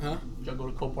 Huh? Did y'all go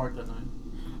to Cole Park that night?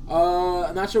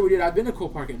 I'm not sure we did. I've been to Cole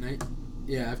Park at night.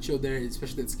 Yeah, I've chilled there,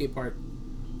 especially at the skate park.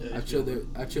 Yeah, I've chilled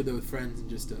there with friends and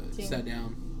just sat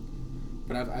down.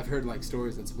 But I've heard like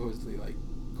stories that supposedly like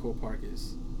Cole Park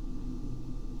is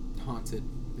haunted,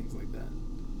 things like that.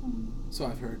 Mm-hmm. So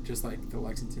I've heard, just like the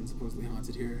Lexington supposedly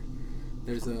haunted here.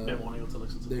 There's Yeah, I want to go to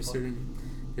Lexington.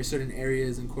 there's certain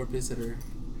areas in Corpus that are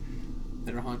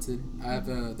haunted. I have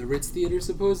the Ritz Theater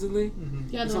supposedly. Mm-hmm.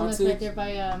 Yeah, the one that's right there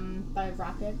by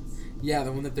Rockets. Yeah,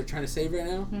 the one that they're trying to save right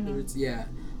now. Mm-hmm. The Ritz, yeah,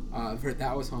 I've heard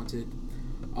that was haunted.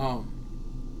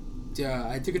 Yeah,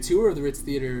 I took a tour of the Ritz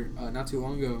Theater not too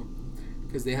long ago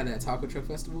because they had a taco truck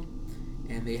festival,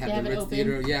 and they had the Ritz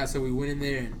Theater. Yeah, so we went in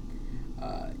there,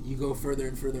 and you go further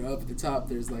and further up at the top.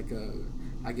 There's like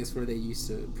I guess where they used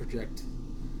to project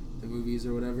the movies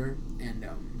or whatever, and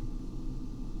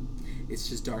it's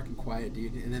just dark and quiet,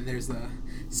 dude. And then there's the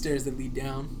stairs that lead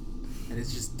down, and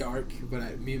it's just dark. But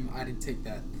I didn't take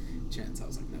that chance. I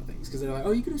was like, no thanks, because they're like,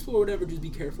 oh, you can explore whatever, just be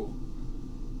careful.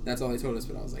 That's all they told us,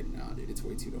 but I was like, nah, dude, it's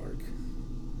way too dark.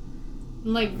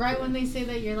 Like, right when they say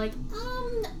that, you're like,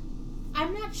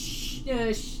 I'm not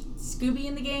Scooby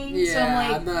in the game, Yeah, so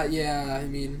I'm like... I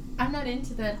mean... I'm not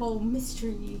into that whole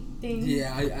mystery thing.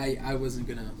 Yeah, I wasn't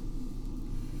gonna...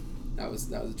 That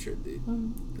was a trip, dude.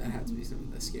 Mm-hmm. That had to be some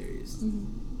of the scariest.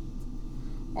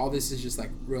 Mm-hmm. All this is just, like,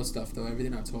 real stuff, though.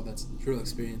 Everything I've told, that's real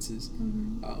experiences.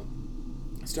 Mm-hmm.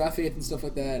 I still have faith and stuff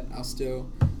like that. I'll still...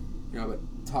 but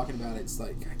talking about it, it's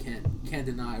like, I can't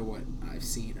deny what I've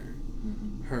seen or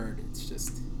heard. It's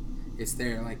just... It's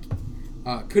there,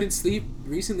 like... couldn't sleep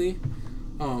recently.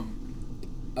 I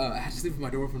had to sleep with my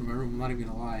door open in my room, I'm not even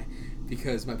gonna lie,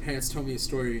 because my parents told me a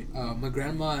story. My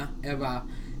grandma, Eva,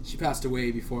 she passed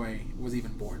away before I was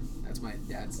even born. That's my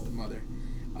dad's mother.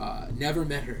 Never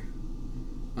met her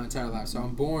my entire life. So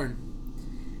I'm born,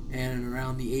 and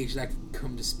around the age that I could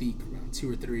come to speak, around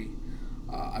 2 or 3,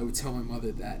 I would tell my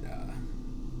mother that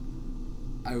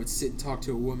I would sit and talk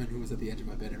to a woman who was at the edge of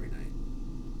my bed every night.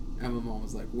 And my mom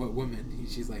was like, what woman?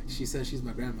 She's like, she says she's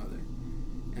my grandmother.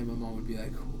 And my mom would be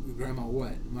like, grandma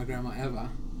what? My grandma Eva.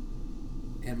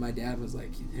 And my dad was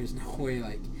like, there's no way,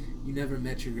 like, you never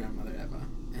met your grandmother Eva.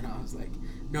 And I was like,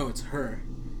 no, it's her.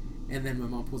 And then my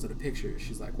mom pulls out a picture.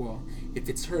 She's like, well, if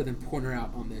it's her, then point her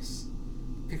out on this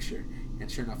picture. And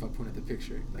sure enough, I pointed the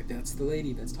picture. Like, that's the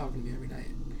lady that's talking to me every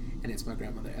night. And it's my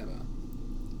grandmother Eva.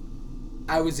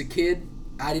 I was a kid.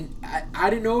 I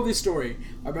didn't know this story.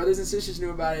 My brothers and sisters knew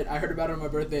about it. I heard about it on my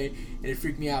birthday, and it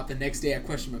freaked me out. The next day, I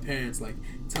questioned my parents, like,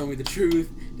 tell me the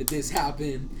truth. Did this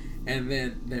happen? And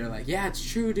then they're like, yeah, it's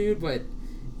true, dude, but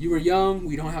you were young.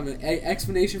 We don't have an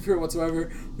explanation for it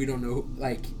whatsoever. We don't know,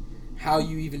 like, how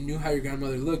you even knew how your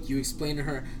grandmother looked. You explained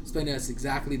to us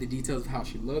exactly the details of how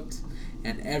she looked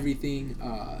and everything.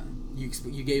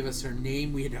 You gave us her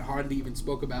name. We had hardly even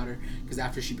spoke about her because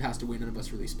after she passed away, none of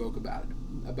us really spoke about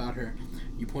her.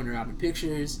 You pointed her out in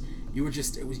pictures. You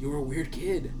were a weird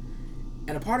kid.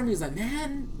 And a part of me is like,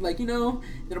 man, like, then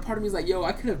a part of me is like, yo,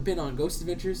 I could have been on Ghost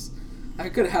Adventures. I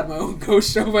could have had my own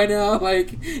ghost show by now.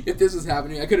 Like, if this was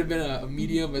happening, I could have been a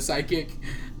medium, a psychic,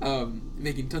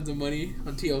 making tons of money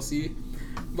on TLC.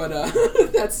 But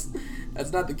that's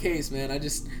not the case, man.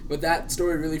 But that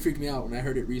story really freaked me out when I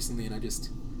heard it recently, and I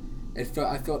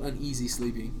felt uneasy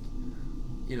sleeping,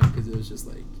 because it was just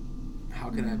like, how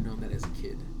could I have known that as a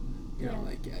kid?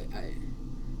 Like I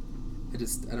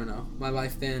don't know. My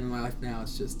life then and my life now,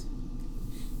 it's just,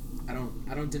 I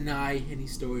don't deny any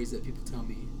stories that people tell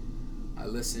me. I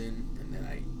listen, and then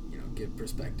I, give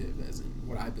perspective as in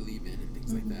what I believe in and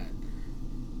things like that.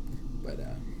 But,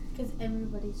 because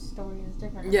everybody's story is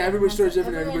different. Yeah, everybody's story is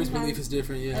different. Everybody's belief is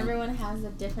different, yeah. Everyone has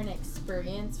a different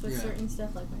experience with certain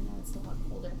stuff. Like, right now, it's a lot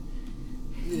colder.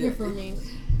 Yeah. For me.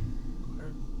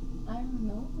 I don't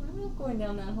know. I'm not going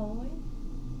down that hallway.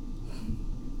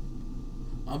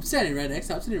 I'm sitting right next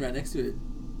to it.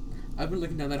 I've been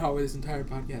looking down that hallway this entire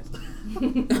podcast.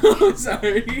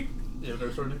 Sorry. Yeah,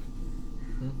 there's sort of.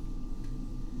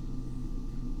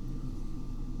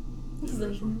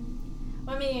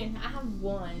 I mean, I have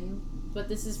one, but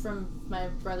this is from my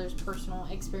brother's personal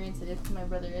experience. And if my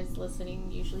brother is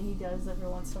listening, usually he does every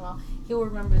once in a while, he'll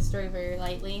remember the story very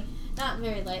lightly. Not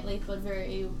very lightly, but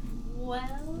very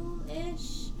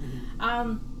 12-ish.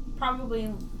 Mm-hmm.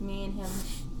 Probably me and him,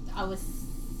 I was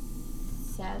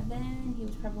 7. He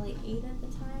was probably 8 at the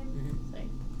time. Mm-hmm. So I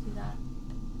do that.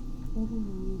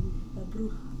 Ooh, a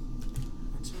bruja.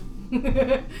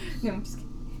 No, I'm just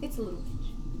kidding. It's a little bit.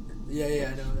 Yeah,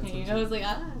 I know. That's I was like,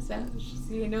 Spanish.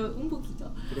 Sí, no, un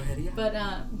poquito. Brujería. But,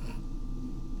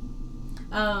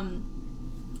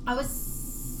 I was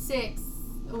 6.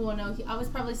 Well, no, I was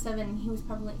probably 7. He was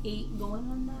probably 8, going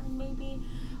on 9, maybe.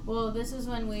 Well, this is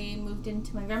when we moved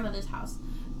into my grandmother's house.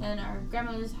 And our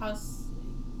grandmother's house,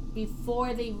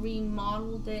 before they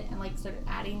remodeled it and, like, started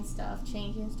adding stuff,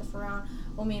 changing stuff around,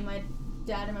 well, me and my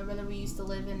dad and my brother, we used to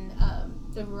live in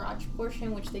the garage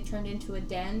portion, which they turned into a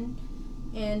den.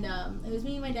 And it was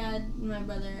me, my dad, and my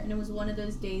brother, and it was one of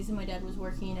those days and my dad was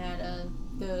working at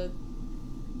the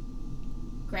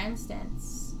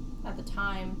grandstands at the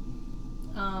time.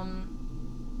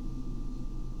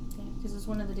 Because it was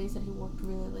one of the days that he worked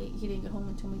really late. He didn't get home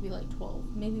until maybe like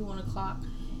 12, maybe 1 o'clock.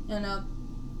 And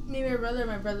me and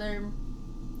my brother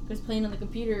was playing on the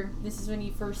computer. This is when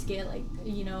you first get, like,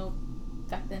 you know,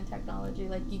 back then technology,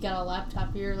 like, you got a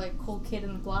laptop, you're like cool kid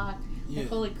in the block. Yeah. Like,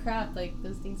 holy crap, like,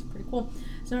 those things are pretty cool.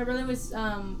 So my brother was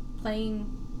playing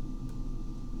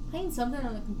something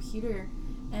on the computer,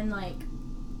 and like,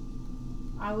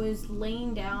 I was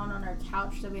laying down on our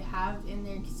couch that we have in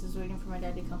there because I was waiting for my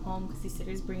dad to come home because he said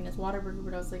he was bringing us Whataburger,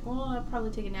 but I was like, well, I'll probably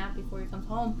take a nap before he comes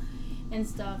home and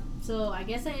stuff. So I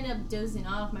guess I ended up dozing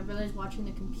off. My brother's watching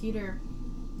the computer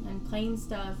and playing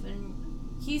stuff, and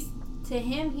to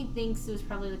him, he thinks it was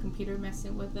probably the computer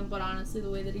messing with him, but honestly, the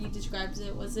way that he describes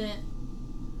it wasn't,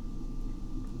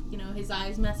 you know, his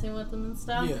eyes messing with him and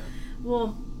stuff. Yeah.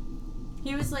 Well,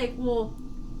 he was like, well,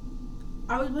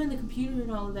 I was playing the computer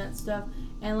and all of that stuff,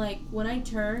 and like, when I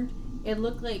turned, it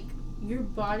looked like your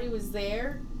body was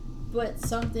there, but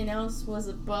something else was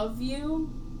above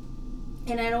you.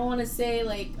 And I don't want to say,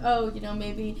 like, oh, you know,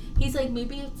 maybe, he's like,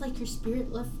 maybe it's like your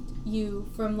spirit left you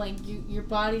from, like, your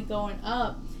body going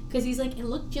up. Because he's like, it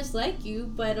looked just like you,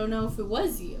 but I don't know if it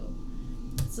was you.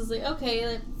 So it's like, okay,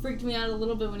 that freaked me out a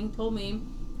little bit when he told me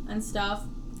and stuff.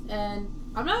 And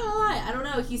I'm not gonna lie, I don't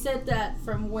know. He said that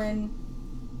from when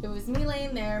it was me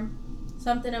laying there,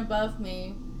 something above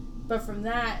me, but from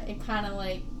that, it kind of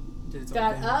like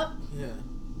got up. Yeah.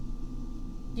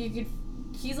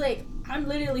 He's like, I'm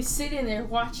literally sitting there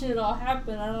watching it all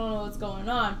happen. I don't know what's going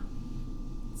on.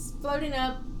 It's floating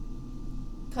up,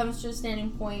 comes to a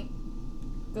standing point,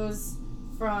 goes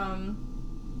from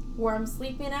where I'm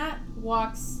sleeping at,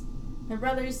 walks, my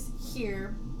brother's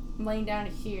here, I'm laying down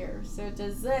to here. So it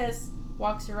does this,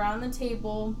 walks around the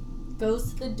table,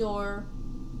 goes to the door,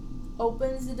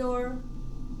 opens the door,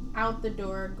 out the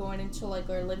door, going into like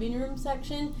our living room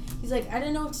section. He's like, I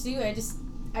didn't know what to do. I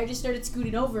just started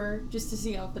scooting over just to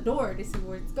see out the door to see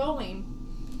where it's going.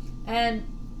 And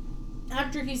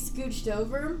after he scooched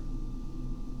over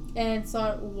and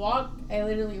saw it walk, I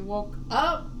literally woke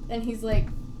up, and he's like,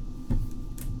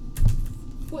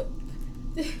 what?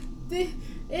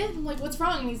 I'm like, what's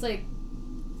wrong? And he's like,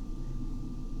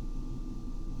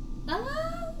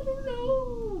 I don't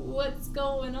know what's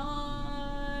going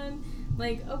on.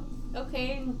 Like,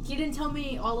 okay. He didn't tell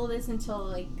me all of this until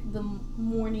like the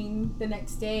morning the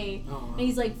next day. Oh, wow. And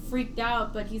he's like freaked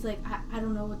out, but he's like, I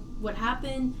don't know what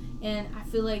happened, and I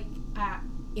feel like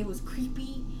it was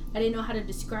creepy. I didn't know how to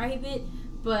describe it,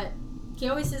 but he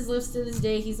always says, lives to this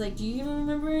day, he's like, do you even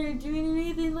remember doing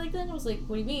anything like that? And I was like,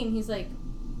 what do you mean? He's like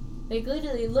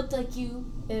literally it looked like you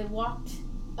walked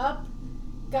up,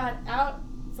 got out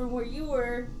from where you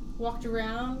were, walked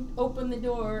around, opened the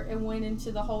door, and went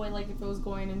into the hallway like if it was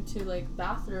going into like the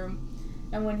bathroom.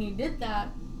 And when he did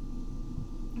that,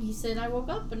 he said, I woke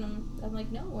up, and I'm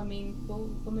like, no, I mean,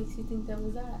 what makes you think that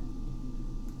was that?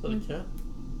 Is that a cat?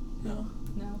 No.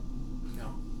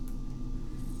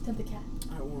 Not the cat.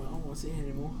 I don't want to see it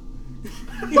anymore.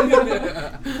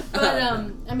 But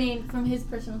I mean, from his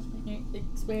personal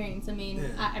experience, I mean, yeah.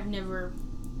 I've never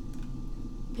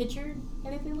pictured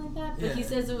anything like that. But he Yeah.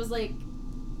 says it was like,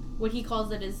 what he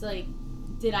calls it is like,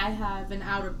 did I have an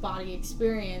out of body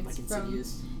experience Like from?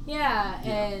 Insidious. Yeah,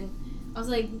 and I was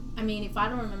like, I mean, if I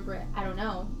don't remember it, I don't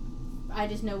know. I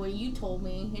just know what you told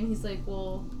me. And he's like,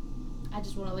 well, I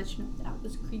just want to let you know that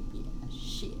was creepy as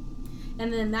shit.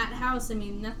 And then that house, I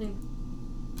mean, nothing's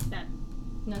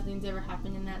ever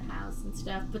happened in that house and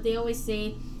stuff. But they always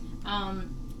say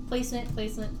placement.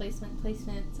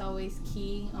 It's always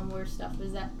key on where stuff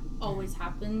is. That always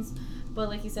happens. But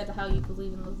like you said, how you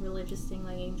believe in the religious thing,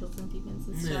 like angels and demons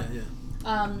and stuff. Yeah.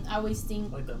 I always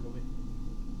think I like that movie.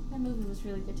 that movie was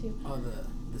really good too. Oh,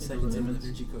 the second Tim Da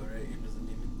Vinci Code, right? Angels and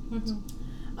Demons.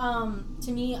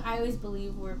 To me, I always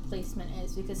believe where placement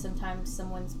is, because sometimes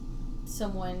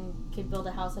someone could build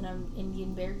a house in an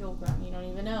Indian burial ground. You don't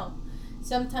even know.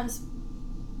 Sometimes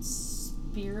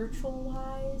spiritual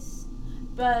wise,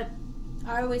 but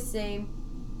I always say,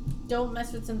 don't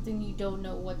mess with something you don't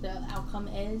know what the outcome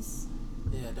is.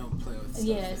 Yeah, don't play with stuff.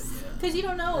 Yes, because you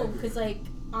don't know. Because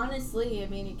honestly, I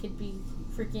mean, it could be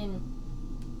freaking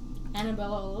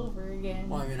Annabelle all over again.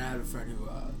 Well, I mean, I had a friend who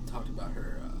talked about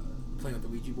her playing with the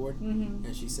Ouija board,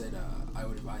 and she said, I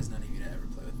would advise none of you to ever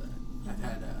play with that. I've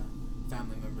had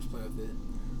family members play with it.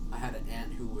 I had an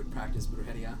aunt who would practice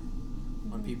brujeria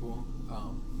on people.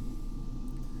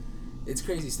 It's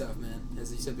crazy stuff, man.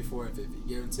 As you said before, if you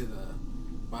get into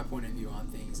my point of view on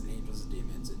things and angels and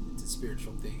demons, and it's a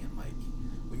spiritual thing, and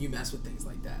when you mess with things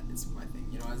like that, it's my thing.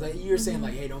 It's like you're saying,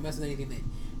 hey, don't mess with anything that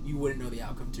you wouldn't know the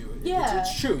outcome to.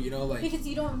 It's true, because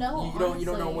you don't know. You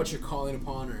don't know what you're calling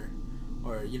upon,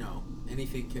 or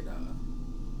anything could.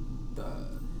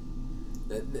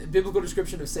 The biblical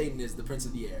description of Satan is the prince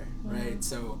of the air, right?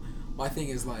 So my thing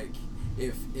is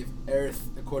if earth,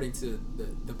 according to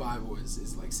the Bible,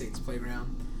 is like Satan's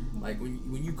playground,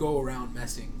 when you go around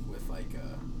messing with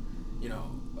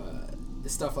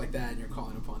stuff like that, and you're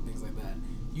calling upon things like that,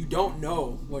 you don't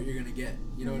know what you're gonna get.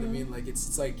 You know what I mean?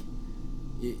 It's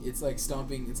like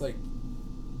stomping. It's like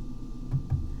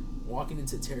walking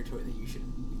into territory that you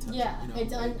shouldn't be touching. Yeah,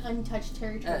 it's untouched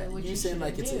territory. Which you're saying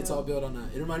it's all built on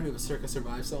it reminded me of a Circa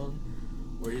Survive song,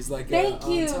 where he's like, Thank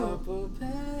you. On top of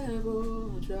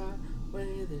Pebble Drive,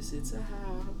 where there sits a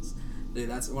house. Dude,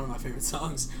 that's one of my favorite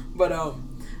songs. But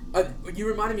you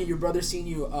reminded me, your brother seen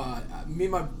you. Me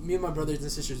and my brothers and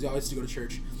sisters, we always used to go to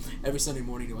church every Sunday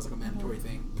morning. It was like a mandatory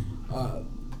thing.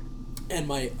 And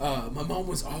my mom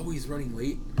was always running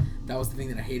late. That was the thing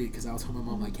that I hated, because I was telling my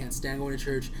mom I can't stand going to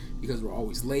church because we're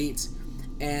always late.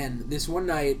 And this one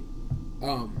night,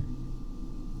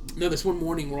 this one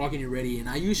morning, we're all getting ready, and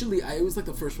I was like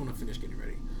the first one to finish getting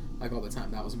ready, all the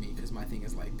time. That was me, because my thing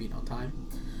is being on time.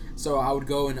 So I would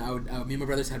go, and me and my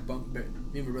brothers had bunk bed.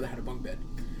 Me and my brother had a bunk bed.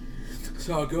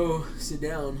 So I'll go sit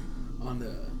down on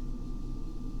the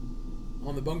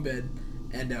bunk bed,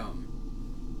 and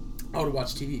I would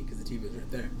watch TV, because the TV was right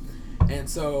there. And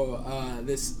so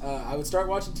I would start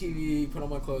watching TV, put on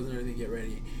my clothes and everything, get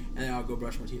ready, and then I'll go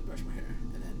brush my teeth, brush my hair,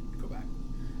 and then go back.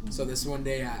 So this one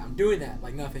day I'm doing that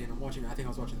nothing, and I think I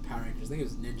was watching the Power Rangers. I think it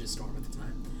was Ninja Storm at the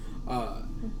time.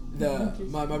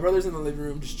 My brother's in the living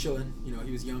room just chilling.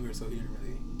 He was younger, so he didn't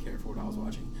really care for what I was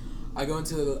watching. I go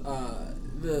into the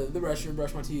restroom,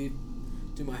 brush my teeth,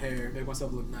 do my hair, make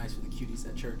myself look nice for the cuties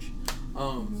at church.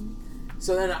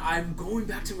 So then I'm going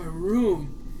back to my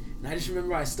room, and I just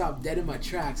remember I stopped dead in my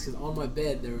tracks, because on my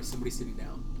bed there was somebody sitting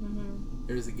down.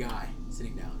 There was a guy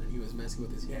sitting down, and he was messing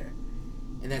with his hair,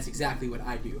 and that's exactly what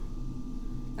I do.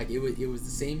 It was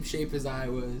the same shape as I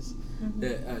was,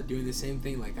 doing the same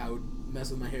thing. I would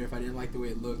mess with my hair if I didn't like the way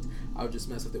it looked. I would just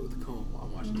mess with it with a comb while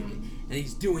I'm watching TV. And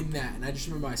he's doing that, and I just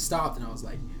remember I stopped, and I was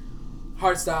like,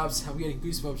 heart stops. I'm getting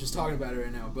goosebumps just talking about it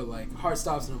right now, but heart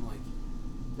stops, and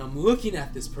I'm looking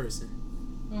at this person,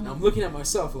 and I'm looking at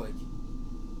myself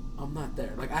I'm not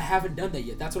there. I haven't done that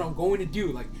yet. That's what I'm going to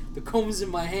do. The comb's in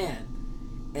my hand,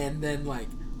 and then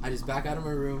I just back out of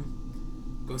my room,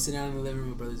 go sit down in the living room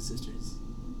with brothers and sisters,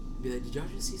 and be like, did y'all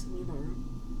just see somebody in my room?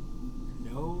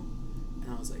 No.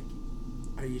 And I was like,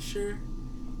 are you sure?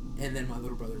 And then my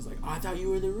little brother's like, oh, I thought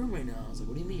you were in the room right now. I was like,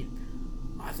 what do you mean?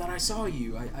 I thought I saw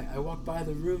you. I walked by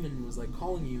the room and was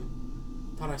calling you.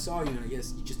 Thought I saw you, and I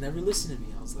guess you just never listened to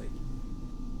me. I was like,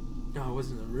 no, I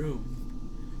wasn't in the room.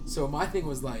 So my thing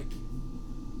was to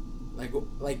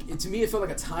me it felt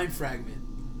like a time fragment.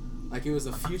 It was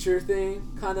a future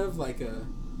thing, kind of a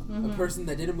person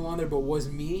that didn't belong there, but was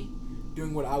me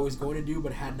doing what I was going to do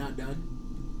but had not done.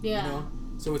 Yeah.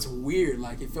 So it's weird.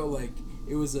 It felt like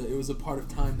it was a part of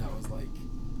time that was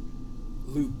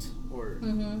looped, or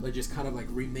just kind of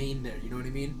remained there. You know what I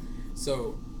mean?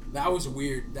 So that was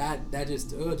weird. That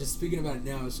just speaking about it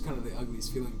now, it's kind of the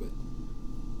ugliest feeling. But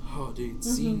oh, dude,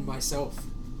 seeing myself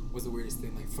was the weirdest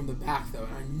thing. From the back though,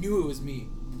 and I knew it was me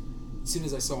as soon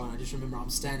as I saw it. I just remember I'm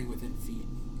standing within feet,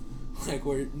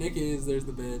 where Nick is. There's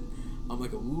the bed. I'm a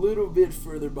little bit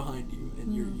further behind you,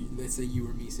 and let's say you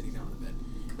or me sitting down on the bed.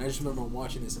 And I just remember I'm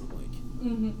watching this, and I'm like,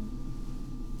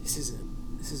 this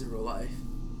isn't real life.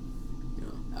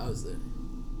 That was one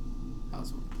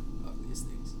of the ugliest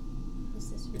things.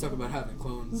 We talk about having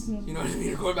clones. You know what I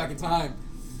mean? Or going back in time.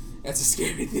 That's a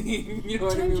scary thing. You know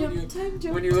what I mean?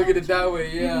 When you look at it that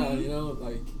way, yeah.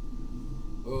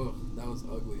 Oh, that was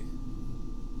ugly.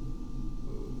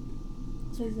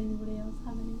 Does anybody else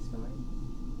have any story?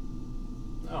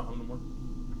 I don't have no more.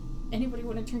 Anybody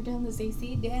want to turn down this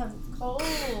AC? Damn, it's cold.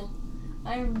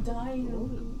 I'm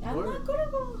dying. I'm not gonna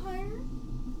go higher.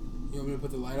 You want me to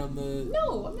put the light on the...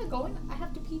 No, I'm not going. I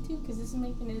have to pee too because this is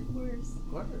making it worse.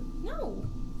 What? No.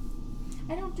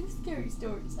 I don't do scary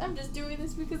stories. I'm just doing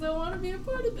this because I want to be a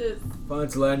part of this. Finally,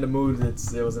 to lighten the mood,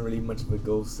 it wasn't really much of a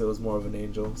ghost. It was more of an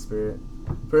angel spirit.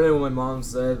 Apparently, what my mom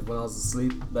said when I was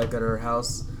asleep back at her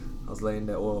house, I was laying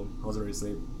there. Well, I was already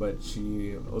asleep, but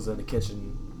she was in the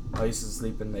kitchen. I used to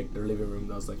sleep in like their living room.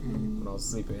 That was like when I was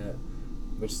sleeping at.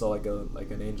 But she saw like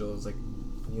an angel. It was like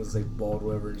he was like bald,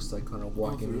 whatever, just like kind of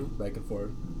walking back and forth.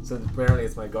 So apparently,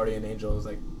 it's my guardian angel. It was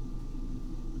like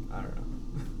I don't know.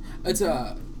 It's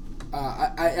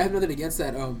I have nothing against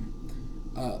that.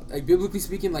 Like biblically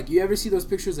speaking, like you ever see those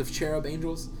pictures of cherub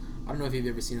angels? I don't know if you've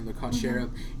ever seen them. They're called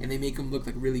cherub, and they make them look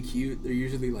like really cute. They're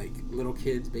usually like little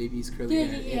kids, babies, curly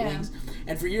hair, wings.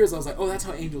 And for years, I was like, oh, that's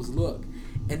how angels look.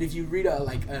 And if you read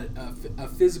a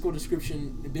physical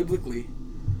description biblically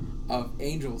of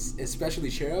angels, especially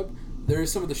cherub, they're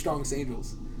some of the strongest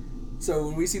angels. So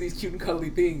when we see these cute and cuddly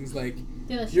things, like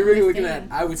you're really looking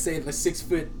at, I would say, a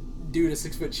 6-foot dude, a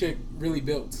 6-foot chick, really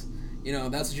built. You know,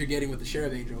 that's what you're getting with the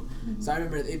cherub angel. Mm-hmm. So I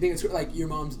remember, I think it's like your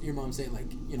mom's saying,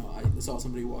 like, you know, I saw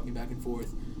somebody walking back and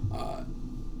forth.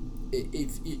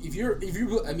 If you're,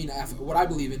 I mean, what I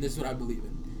believe in, this is what I believe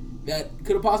in. That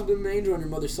could have possibly been an angel and your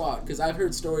mother saw it. Because I've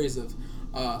heard stories of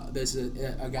there's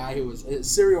a guy who was a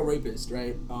serial rapist,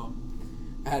 right?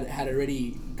 Had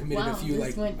already committed a few,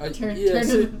 like,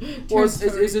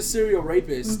 is a serial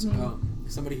rapist,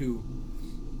 somebody who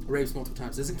rapes multiple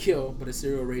times. Doesn't kill, but a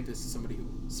serial rapist is somebody who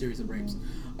series of rapes.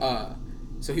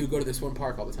 So he would go to this one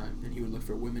park all the time, and he would look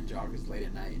for women joggers late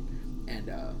at night, and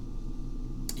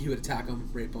he would attack them,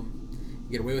 rape them,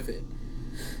 get away with it.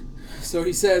 So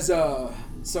he says, so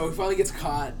he finally gets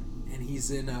caught, and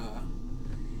he's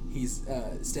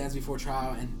stands before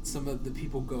trial, and some of the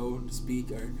people go to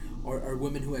speak, or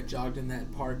women who had jogged in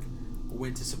that park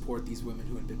went to support these women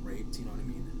who had been raped. You know what I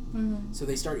mean? Mm-hmm. So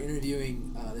they start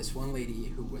interviewing this one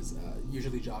lady who was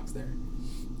usually jogs there,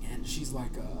 and she's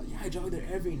like, "Yeah, I jog there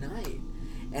every night."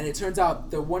 And it turns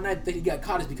out the one night that he got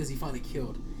caught is because he finally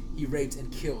he raped and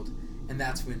killed, and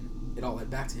that's when it all led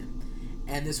back to him.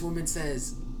 And this woman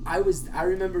says, "I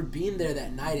remember being there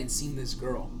that night and seeing this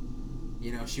girl.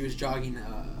 You know, she was jogging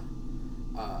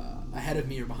ahead of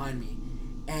me or behind me,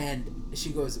 and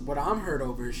she goes, what I'm heard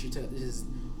over, she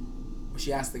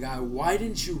asked the guy, why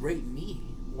didn't you rape me?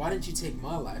 Why didn't you take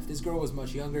my life? This girl was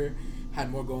much younger,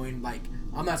 had more going. Like,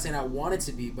 I'm not saying I wanted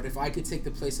to be, but if I could take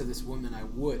the place of this woman, I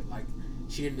would. Like,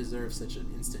 she didn't deserve such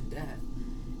an instant death."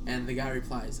 And the guy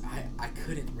replies, I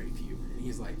couldn't rape you. And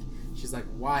she's like,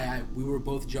 why? We were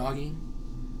both jogging.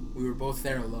 We were both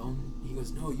there alone. He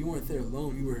goes, no, you weren't there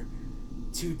alone. You were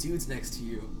two dudes next to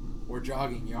you. We're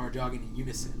jogging. You are jogging in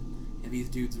unison. And these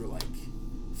dudes were like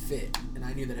fit. And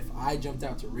I knew that if I jumped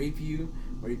out to rape you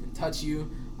or even touch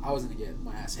you, I was going to get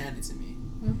my ass handed to me.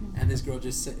 Mm-hmm. And this girl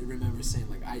just remembers saying,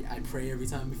 like, I pray every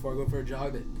time before I go for a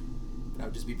jog that I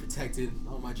would just be protected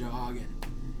on my jog.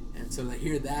 And so to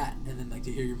hear that, and then like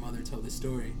to hear your mother tell this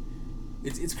story,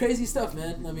 it's crazy stuff,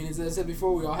 man. I mean, as I said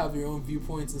before, we all have your own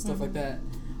viewpoints and stuff like that.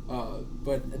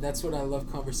 But that's what I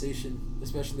love conversation,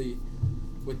 especially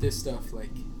with this stuff,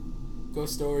 like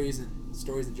ghost stories and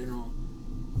stories in general.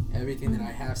 Everything that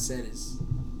I have said is,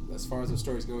 as far as those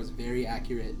stories go, is very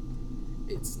accurate.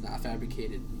 It's not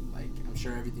fabricated. Like, I'm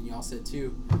sure everything y'all said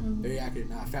too, very accurate,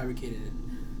 not fabricated.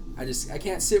 And I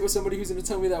can't sit with somebody who's going to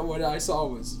tell me that what I saw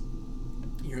was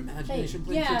your imagination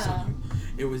playing tricks on you.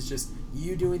 It was just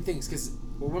you doing things. Because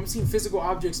when I'm seeing physical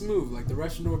objects move, like the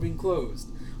restroom door being closed,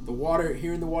 the water,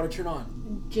 hearing the water turn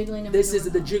on, jiggling of this is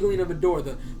the jiggling of a door,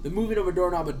 the moving of a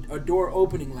doorknob, a door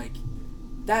opening, like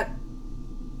that.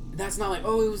 That's not like,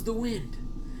 oh, it was the wind.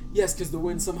 Yes, because the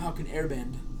wind somehow can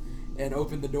airbend and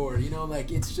open the door. You know,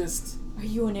 like, it's just... Are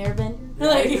you an airbender? Yeah,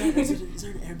 like, is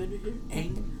there an airbender here?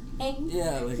 Aang?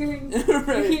 Yeah, like... You're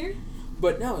right. Here?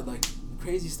 But no, like,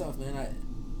 crazy stuff, man.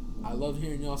 I love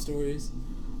hearing y'all stories.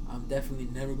 I'm definitely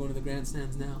never going to the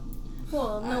grandstands now.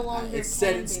 Well, no longer it's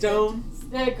set in stone.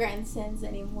 The grandstands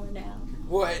anymore now.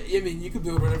 Well, I mean, you can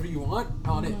build whatever you want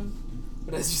on it.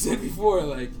 But as you said before,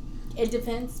 like... It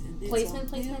depends.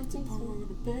 Placement. It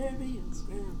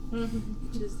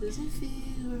just doesn't feel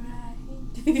right.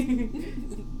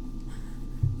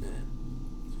 Man,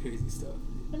 it's crazy stuff.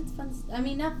 But it's fun. I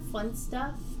mean, not fun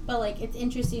stuff, but like it's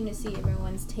interesting to see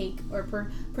everyone's take or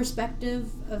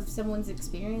perspective of someone's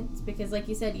experience. Because, like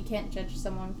you said, you can't judge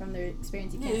someone from their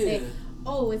experience. You can't say,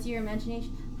 "Oh, it's your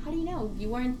imagination." How do you know? You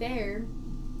weren't there.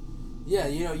 Yeah,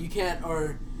 you know, you can't.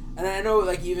 And I know,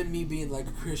 like, even me being like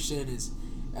a Christian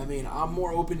I mean, I'm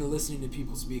more open to listening to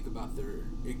people speak about their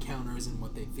encounters and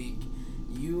what they think.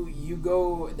 You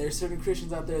go. There's certain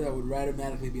Christians out there that would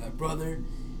automatically be like, brother,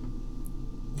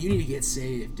 you need to get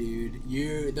saved,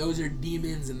 dude. Those are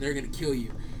demons and they're gonna kill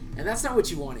you. And that's not what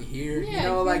you want to hear. Yeah, you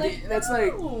know, like that's no.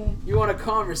 like you want to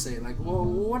conversate. Like, well,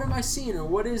 what am I seeing or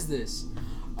what is this?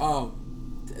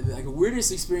 Like the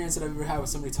weirdest experience that I've ever had with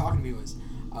somebody talking to me was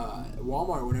at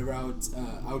Walmart. Whenever I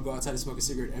would go outside to smoke a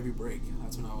cigarette every break.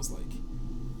 That's when I was like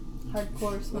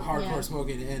hardcore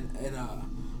smoking. And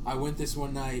I went this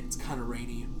one night. It's kind of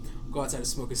rainy. Go outside to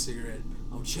smoke a cigarette.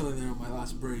 I'm chilling there on my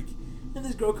last break, and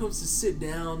this girl comes to sit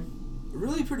down. A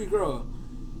really pretty girl.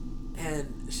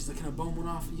 And she's like, can I bum one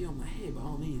off of you? I'm like, hey, by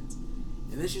all means.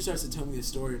 And then she starts to tell me a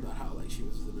story about how like she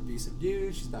was with an abusive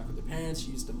dude. She's back with her parents.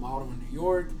 She used to model in New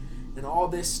York. And all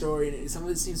this story. And some of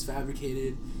it seems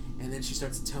fabricated. And then she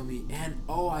starts to tell me, and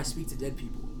I speak to dead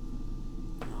people.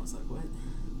 And I was like, what?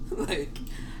 Like,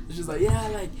 she's like, yeah,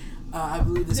 like, I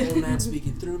believe this old man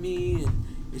speaking through me.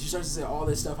 And she starts to say all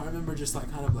this stuff. I remember just like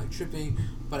kind of like tripping.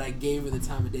 But I gave her the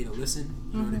time of day to listen.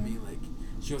 You know what I mean? Like,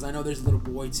 she goes, I know there's a little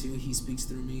boy too. He speaks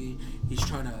through me. He's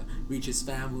trying to reach his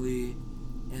family,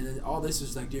 and then all this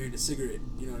was like during the cigarette.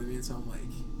 You know what I mean? So I'm like,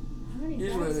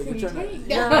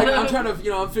 I'm trying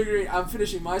to, I'm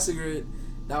finishing my cigarette.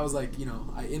 That was like,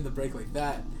 I end the break like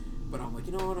that. But I'm like,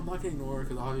 you know what? I'm not gonna ignore her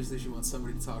because obviously she wants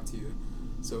somebody to talk to.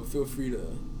 So feel free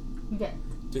to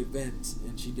vent,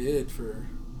 and she did for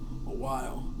a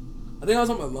while. I think I was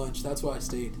on my lunch. That's why I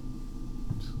stayed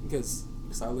because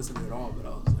I listened to it all. But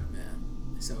I was like, man.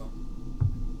 So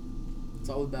it's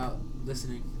all about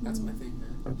listening. That's my thing,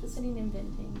 man. Listening and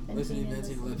venting. Listening and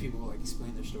venting. Let people like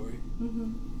explain their story.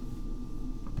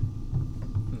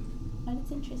 And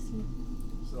it's interesting.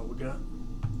 So we got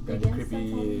any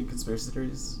creepy conspiracy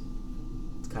theories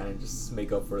to kind of just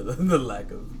make up for the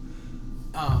lack of.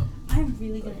 I'm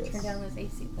really gonna turn down this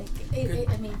AC. Like,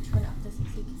 turn off this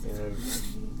AC.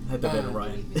 Had to be a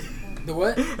Ryan. The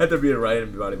what? Had to be a Ryan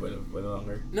and body went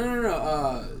longer.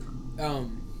 No.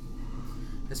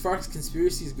 As far as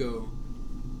conspiracies go,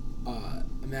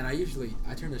 man, I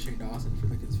turn to Shane Dawson for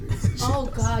the conspiracy. Oh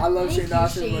God, I love Shane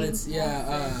Dawson, but it's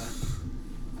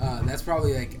that's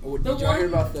probably like. Did y'all hear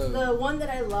about the one that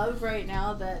I love right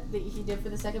now that he did for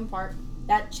the second part?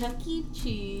 That Chuck E.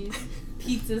 Cheese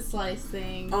pizza slice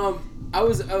thing.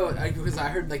 Because I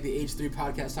heard like the H3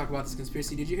 podcast talk about this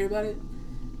conspiracy. Did you hear about it?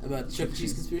 About the Chuck E.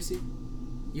 Cheese conspiracy?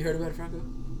 You heard about it, Franco?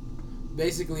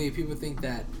 Basically, people think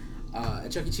that at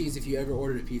Chuck E. Cheese, if you ever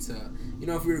ordered a pizza,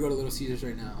 if we were to go to Little Caesars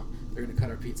right now, they're gonna cut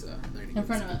our pizza. They're gonna in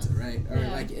front of us, right? Or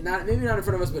maybe not in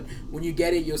front of us, but when you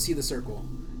get it, you'll see the circle,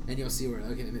 and you'll see where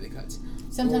they made the cuts.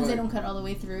 Sometimes they don't cut all the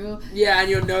way through. Yeah, and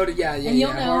you'll know. And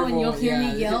you'll know, horrible, and you'll hear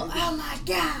me yell, "Oh my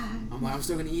God!" I'm like, I'm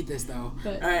still gonna eat this though.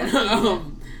 But, all right.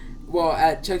 Well,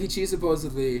 at Chuck E. Cheese,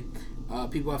 supposedly,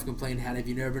 people have complained. Have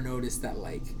you never noticed that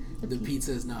like the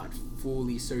pizza is not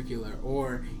fully circular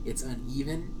or it's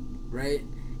uneven, right?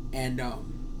 And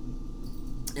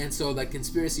so the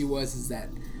conspiracy is that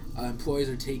employees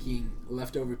are taking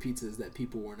leftover pizzas that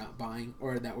people were not buying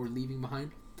or that were leaving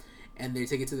behind, and they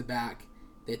take it to the back.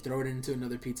 They throw it into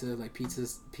another pizza, like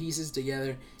pieces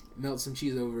together, melt some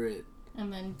cheese over it,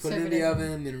 and then put it in the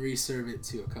oven, then reserve it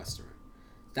to a customer.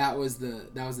 That was the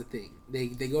thing.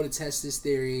 They go to test this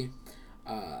theory.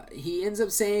 He ends up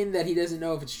saying that he doesn't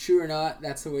know if it's true or not.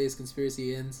 That's the way his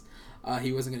conspiracy ends.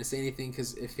 He wasn't going to say anything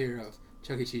because if fear of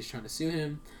Chuck E. Cheese trying to sue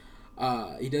him.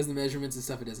 He does the measurements and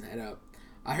stuff. It doesn't add up.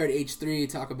 I heard H3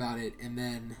 talk about it, and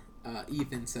then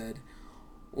Ethan said,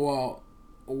 well,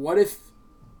 what if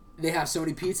they have so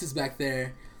many pizzas back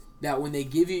there that when they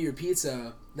give you your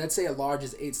pizza, let's say a large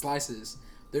is 8 slices,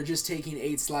 they're just taking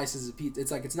 8 slices of pizza.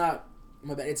 It's like, it's not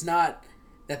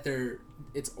that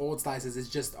it's old slices, it's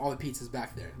just all the pizzas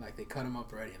back there. Like, they cut them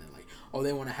up already, and then like,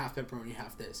 they want a half pepperoni,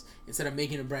 half this. Instead of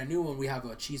making a brand new one, we have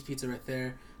a cheese pizza right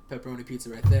there, pepperoni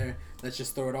pizza right there. Let's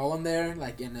just throw it all in there,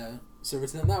 like, and serve it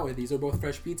to them that way. These are both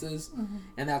fresh pizzas,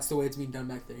 and that's the way it's being done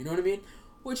back there. You know what I mean?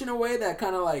 Which, in a way, that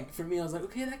kind of, like, for me, I was like,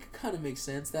 okay, that could kind of make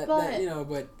sense. But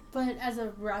as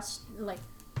a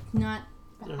not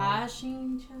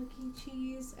bashing Chuck E.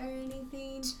 Cheese or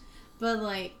anything, but,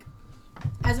 like,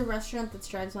 as a restaurant that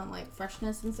strives on, like,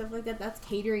 freshness and stuff like that, that's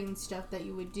catering stuff that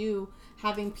you would do,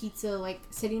 having pizza, like,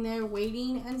 sitting there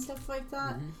waiting and stuff like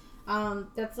that.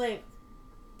 That's, like,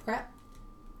 prep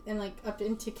and, like, up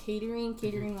into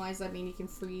catering-wise, I mean, you can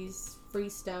freeze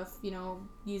stuff,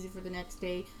 use it for the next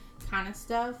day kind of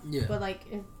stuff. Yeah. But, like,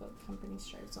 if a company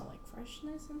strives on, like,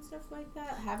 freshness and stuff like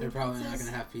that, they're probably not going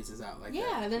to have pizzas out like that.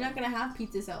 Yeah, they're not going to have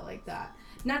pizzas out like that.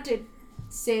 Not to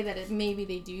say that maybe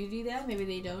they do that, maybe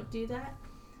they don't do that,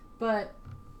 but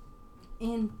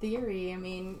in theory, I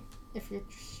mean, if you're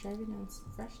striving on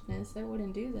freshness, I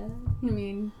wouldn't do that. I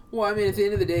mean... Well, I mean, at the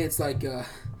end of the day, it's like, I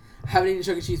haven't eaten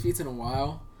Chuck E. Cheese pizza in a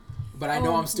while, but I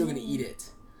know I'm still going to eat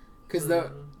it. Because,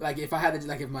 if I had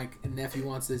to, if my nephew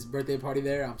wants this birthday party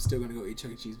there, I'm still going to go eat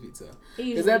Chuck E. Cheese pizza.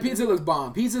 Because that pizza looks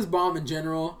bomb. Pizza's bomb in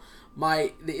general.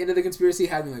 The end of the conspiracy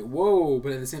had me like, whoa,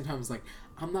 but at the same time, it's like,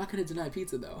 I'm not going to deny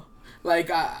pizza, though.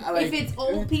 If it's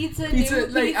old pizza, new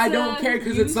pizza, I don't care,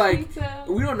 because it's like, pizza.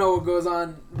 We don't know what goes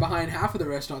on behind half of the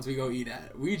restaurants we go eat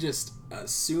at. We just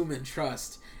assume and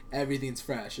trust everything's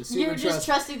fresh. You're just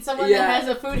trusting someone that has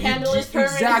a food handler's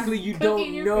permit. Exactly, you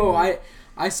don't know. Food.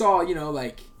 I saw,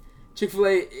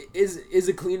 Chick-fil-A is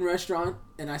a clean restaurant,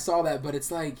 and I saw that, but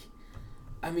it's like,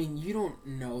 I mean, you don't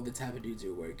know the type of dudes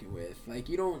you're working with.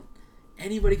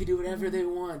 Anybody could do whatever they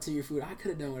want to your food. I could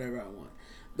have done whatever I want.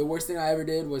 The worst thing I ever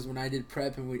did was when I did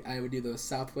prep and I would do those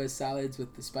Southwest salads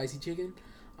with the spicy chicken.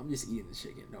 I'm just eating the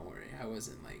chicken. Don't worry. I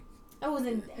wasn't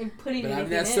putting but anything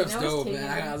that stuff's in. dope,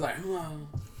 man. I was like, wow.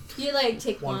 You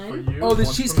take one. For you, oh,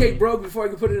 this cheesecake broke before I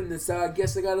could put it in this. So I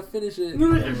guess I gotta finish it.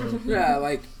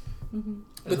 Yeah,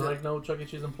 Is there no Chuck E.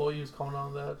 Cheese employees calling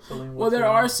on that? Well, there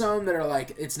are some that are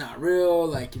like, it's not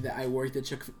real. I work at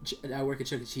Chuck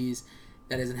E. Cheese.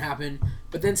 That doesn't happen.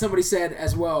 But then somebody said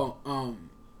as well,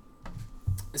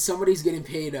 somebody's getting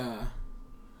paid,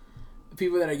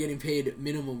 people that are getting paid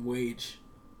minimum wage,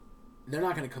 they're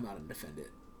not going to come out and defend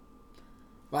it.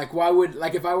 Why would,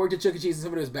 if I worked at Chuck E. Cheese and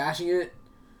somebody was bashing it,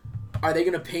 are they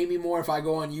going to pay me more if I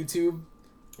go on YouTube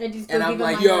and I'm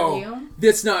like, yo,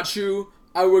 that's not true.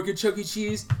 I work at Chuck E.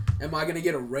 Cheese. Am I going to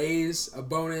get a raise, a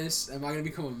bonus? Am I going to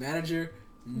become a manager?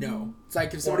 No. Mm-hmm. It's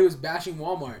like if somebody was bashing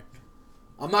Walmart.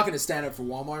 I'm not going to stand up for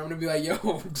Walmart. I'm going to be like,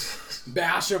 yo,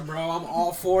 bash them, bro. I'm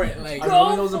all for it. Are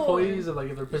only those employees that,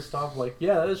 if they're pissed off,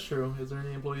 yeah, that is true. Is there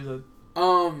any employees that...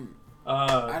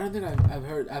 I don't think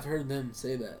I've heard them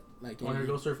say that. Want to hear a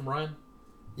ghost story from Ryan?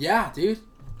 Yeah, dude.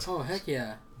 Oh, heck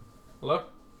yeah. Hello?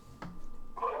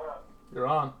 You're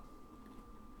on.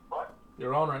 What?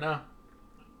 You're on right now.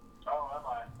 Oh, am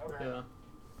I? Okay. Yeah.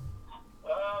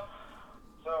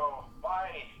 So, my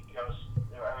ghost...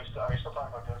 Are we still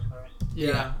talking about ghost stories?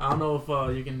 Yeah. I don't know if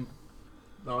you can...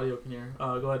 The audio can hear.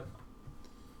 Go ahead.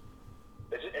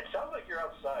 It sounds like you're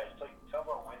outside. It sounds a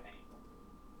little windy.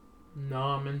 No,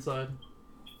 I'm inside.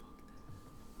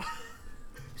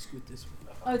 Scoot this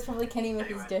way. Oh, it's probably Kenny with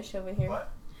his dish over here.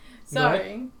 What?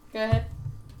 Sorry. Go ahead.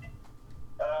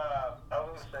 I was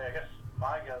going to say, I guess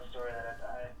my ghost story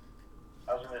that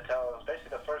I was going to tell was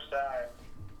basically the first time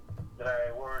that I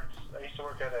used to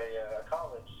work at a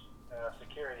college,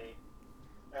 security,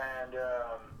 and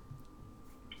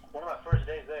one of my first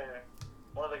days there,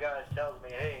 one of the guys tells me,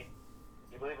 hey,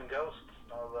 you believe in ghosts?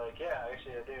 And I was like, yeah,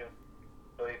 actually I do.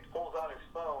 So he pulls out his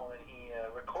phone and he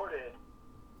recorded,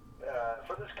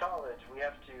 for this college, we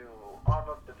have to arm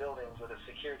up the buildings with a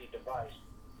security device,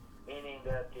 meaning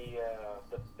that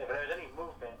if there's any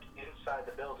movement inside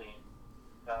the building,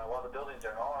 while the buildings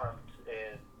are armed,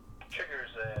 it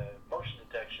triggers motion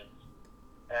detections.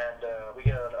 And we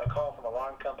get a call from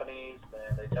alarm companies,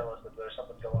 and they tell us that there's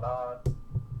something going on,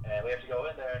 and we have to go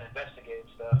in there and investigate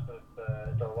stuff if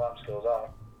the alarm goes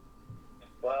off.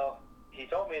 Well, he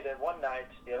told me that one night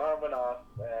the alarm went off,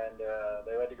 and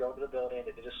they had to go to the building.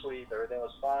 They did a sweep. Everything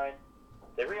was fine.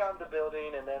 They rearmed the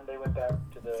building, and then they went back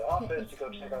to the office to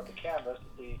go check out the cameras to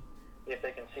see if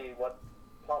they can see what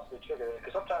possibly triggered it.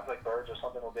 Because sometimes, birds or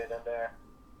something will be in there.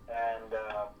 And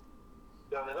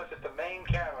so they looked at the main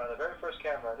camera, the very first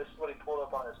camera. This is what he pulled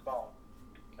up on his phone.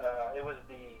 It was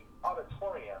the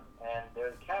auditorium, and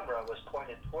their camera was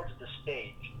pointed towards the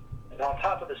stage. And on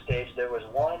top of the stage, there was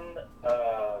one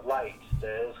light.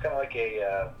 It was kind of like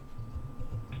a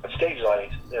stage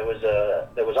light that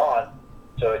was on.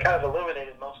 So it kind of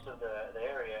illuminated most of the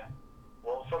area.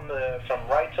 Well, from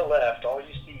right to left, all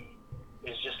you see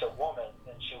is just a woman,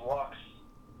 and she walks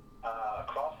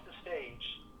across the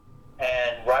stage.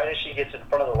 And right as she gets in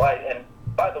front of the light, and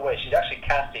by the way, she's actually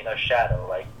casting a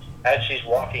shadow. As she's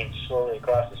walking slowly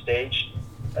across the stage,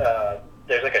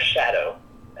 there's a shadow.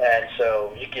 And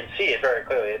so you can see it very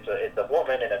clearly. It's a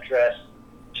woman in a dress.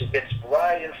 She gets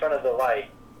right in front of the light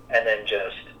and then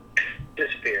just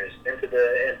disappears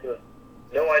into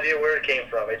no idea where it came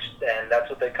from. And that's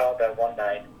what they called that one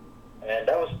night. And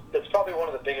that's probably one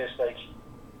of the biggest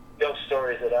ghost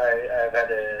stories that I've had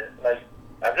to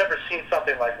I've never seen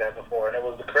something like that before, and it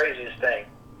was the craziest thing.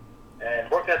 And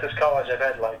working at this college, I've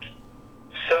had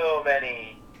so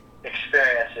many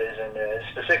experiences, and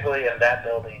specifically in that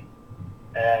building.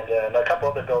 And a couple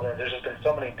other buildings, there's just been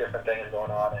so many different things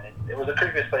going on, and it was a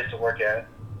previous place to work at.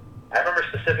 I remember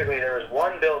specifically there was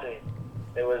one building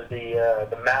It was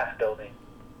the math building.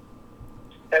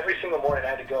 Every single morning I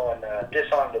had to go and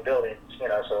disarm the buildings,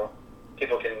 so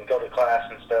people can go to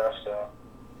class and stuff. So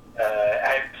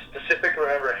I specifically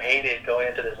remember hated going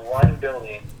into this one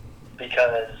building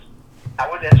because I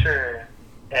would enter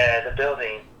the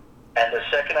building, and the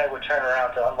second I would turn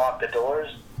around to unlock the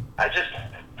doors, I just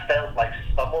felt like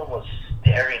someone was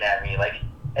staring at me,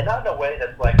 and not in a way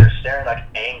that they're staring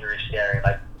angry staring,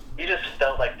 you just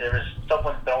felt like there was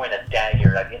someone throwing a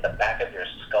dagger in the back of your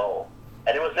skull.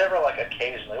 And it was never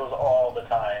occasionally, it was all the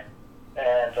time.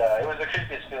 And it was the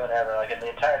creepiest feeling ever. In the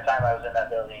entire time I was in that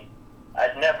building,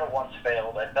 I'd never once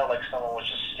failed. I felt like someone was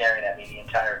just staring at me the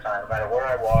entire time. No matter where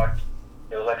I walked,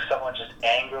 it was like someone just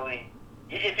angrily.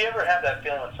 If you ever have that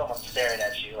feeling when someone's staring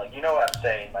at you, you know what I'm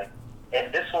saying.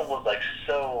 And this one was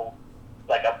so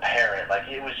apparent.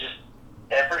 It was just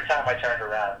every time I turned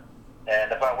around,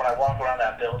 and when I walked around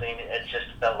that building, it just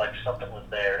felt like something was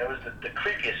there. And it was the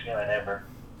creepiest feeling ever.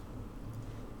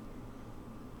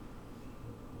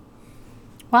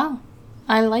 Wow,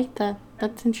 I like that.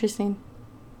 That's interesting.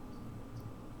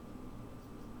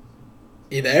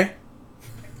 You there?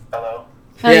 Hello?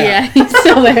 Oh yeah, he's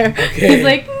still there. Okay. He's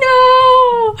like,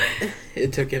 no!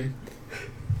 It took him.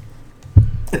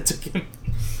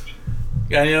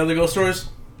 Got any other ghost stories?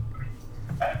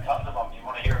 I have tons of them. You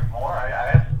want to hear more?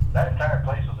 That entire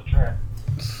place was a trip.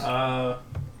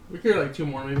 We could hear 2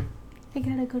 more maybe. I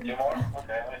gotta go to 2 more?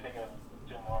 Okay, let me think of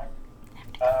 2 more.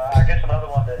 I guess another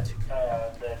one that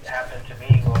happened to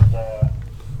me was,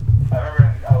 I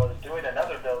remember I was doing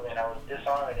another building, I was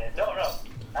disarming it. No.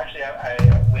 Actually,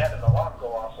 we had an alarm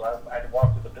go off, so I had to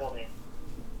walk through the building.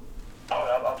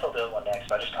 Oh, I'll tell the other one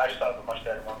next. I just thought of a much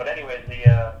better one. But anyways,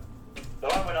 the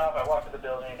alarm went off, I walked through the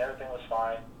building, everything was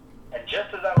fine. And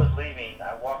just as I was leaving,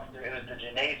 I walked through, it was the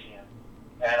gymnasium.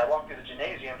 And I walked through the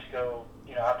gymnasium to go,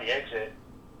 out the exit.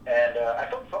 And I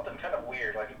felt something kind of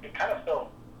weird. It kind of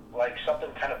felt like something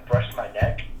kind of brushed my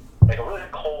neck. A really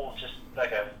cold, just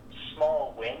a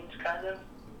small wind kind of,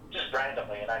 just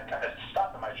randomly. And I kind of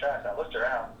stopped in my tracks and I looked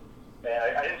around.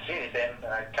 And I didn't see anything.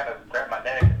 And I kind of grabbed my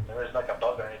neck and there wasn't a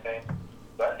bug or anything.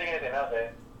 So I didn't think anything of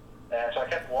it. And so I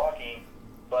kept walking.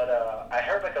 But I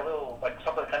heard a little,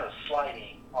 something kind of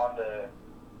sliding on the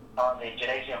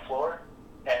gymnasium floor.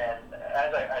 And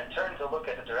as I turned to look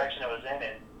at the direction it was in,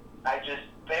 and I just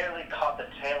barely caught the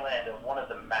tail end of one of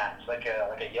the mats, like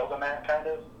a yoga mat kind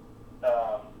of.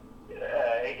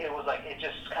 It was it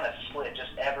just kind of slid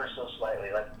just ever so slightly.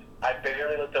 I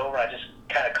barely looked over. I just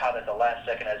kind of caught it at the last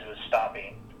second as it was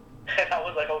stopping, and I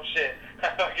was like, "Oh shit!" I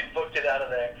fucking booked it out of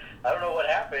there. I don't know what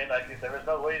happened. There was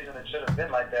no reason it should have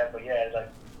been like that, but yeah,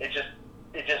 it just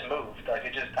moved.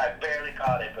 I barely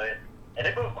caught it, and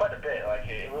it moved quite a bit.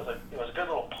 It was a good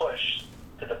little push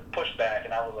to the pushback,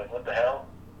 and I was like, "What the hell?"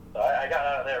 So I got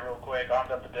out of there real quick,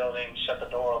 armed up the building, shut the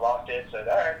door, locked it, said,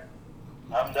 "All right,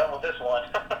 I'm done with this one."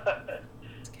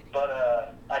 But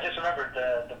I just remembered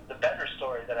the better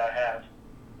story that I have.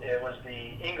 It was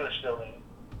the English building.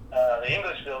 The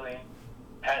English building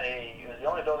it was the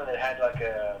only building that had not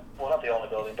the only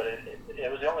building, but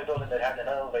it was the only building that had an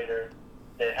elevator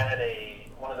that had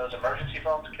one of those emergency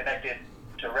phones connected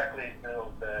directly to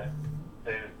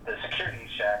the security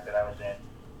shack that I was in.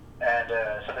 And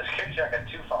so the security shack had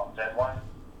 2 phones. Had one,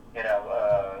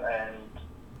 and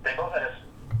they both had a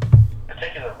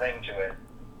particular ring to it.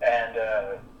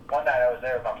 And one night I was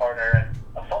there with my partner, and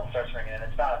a phone starts ringing, and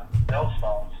it's not those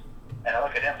phones. And I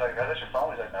look at him, I was like, "Is that your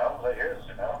phone?" He's like, "No." I was like, "Here's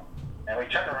it, no." And we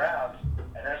turn around,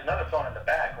 and there's another phone in the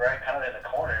back, right, kind of in the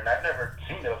corner. And I've never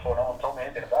seen it before. No one told me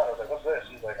anything about it. I was like, "What's this?"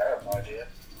 He's like, "I have no idea."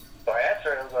 So I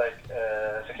answered. I was like,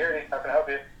 "Security, how can I help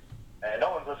you?" And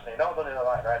no one's listening. No one's on the other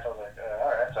line, right? So I was like,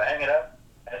 "All right." So I hang it up,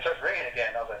 and it starts ringing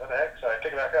again. I was like, "What the heck?" So I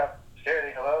pick it back up.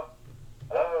 "Security, hello?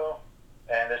 Hello?"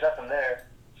 And there's nothing there.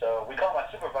 So we called my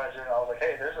supervisor, and I was like,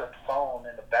 "Hey, there's a phone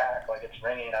in the back. It's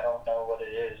ringing. I don't know what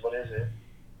it is. What is it?"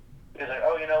 He's like,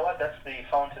 "Oh, you know what? That's the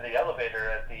phone to the elevator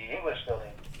at the English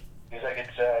building." He's like,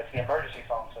 "It's the emergency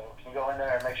phone. So can you go in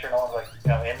there and make sure no one's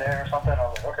in there or something?" I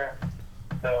was like, "Okay."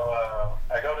 So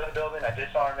I go to the building. I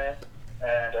disarm it.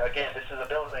 And again, this is a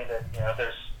building that, if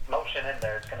there's motion in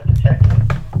there, it's going to detect it.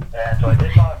 And so I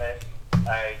disarm it.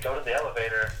 I go to the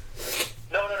elevator.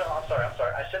 No, I'm sorry.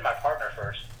 I send my partner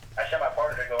first. I sent my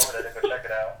partner to go over there to go check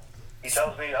it out. He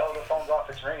tells me, "Oh, the phone's off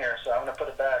its ringer, so I'm going to put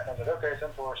it back." I was like, "Okay,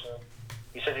 10-4." So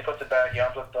he says he puts it back. He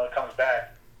comes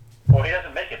back. Well, he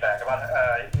doesn't make it back.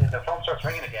 The phone starts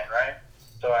ringing again, right?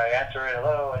 So I answer it,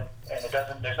 "Hello," and it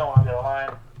doesn't. There's no one on the other line.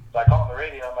 So I call on the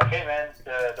radio. I'm like, "Hey, man,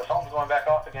 the phone's going back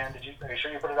off again. Are you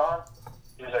sure you put it on?"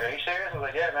 He was like, "Are you serious?" I was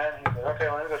like, "Yeah, man." He's like, "Okay,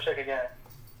 well, let me go check again."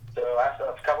 So after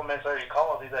a couple minutes later, he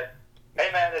calls. He's like, hey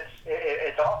man,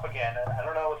 it's off again. I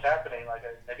don't know what's happening. Like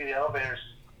maybe the elevator's,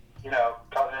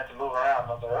 causing it to move around.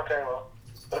 I was like, okay, well,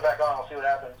 put it back on. We'll see what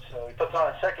happens. So he puts it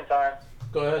on a second time.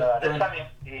 Go ahead. This time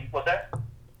he what's that?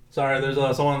 Sorry, there's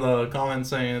someone in the comments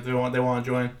saying if they want to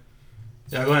join.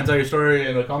 Yeah, go ahead and tell your story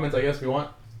in the comments, I guess, if you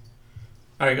want.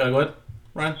 All right, go ahead,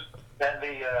 Ryan. Then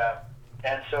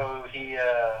and so he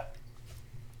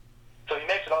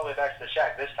makes it all the way back to the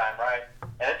shack this time, right?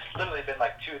 And it's literally been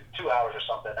like two hours or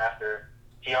something after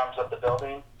he arms up the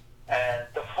building, and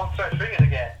the phone starts ringing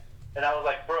again. And I was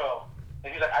like, bro.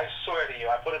 And he's like, I swear to you,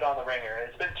 I put it on the ringer.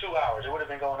 It's been 2 hours. It would have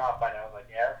been going off by now. I was like,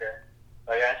 yeah, okay.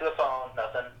 I answer the phone,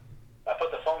 nothing. I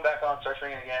put the phone back on, starts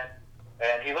ringing again.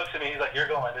 And he looks at me, he's like, you're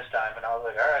going this time. And I was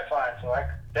like, all right, fine. So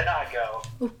then I go.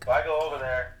 So I go over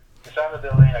there, it's on the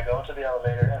building, I go into the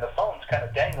elevator, and the phone's kind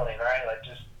of dangling, right? Like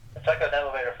it's like an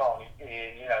elevator phone.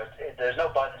 There's no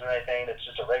buttons or anything. It's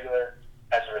just a regular,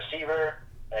 has a receiver,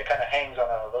 and it kind of hangs on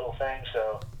a little thing.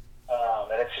 So,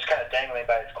 and it's just kind of dangling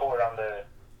by its cord on the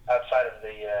outside of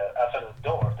the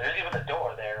door. There's even a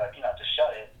door there, like, to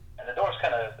shut it. And the door's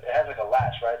it has like a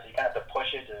latch, right? So you kind of have to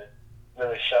push it to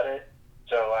really shut it.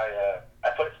 So I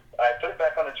put it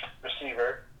back on the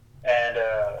receiver, and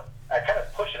I kind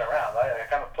of push it around. Right? I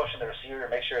kind of push in the receiver to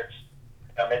make sure it's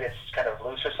maybe it's kind of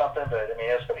loose or something. But I mean,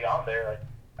 it was pretty on there. Like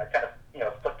I kind of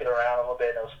flipped it around a little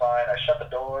bit, and it was fine. I shut the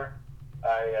door.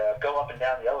 I go up and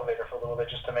down the elevator for a little bit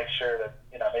just to make sure that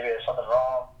maybe there's something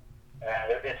wrong. And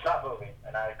it's not moving.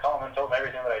 And I called him and told him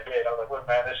everything that I did. I was like, look,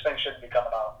 man, this thing shouldn't be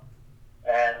coming off.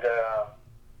 And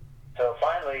so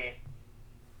finally,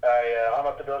 I'm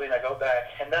up the building, I go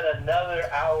back, and then another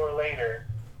hour later,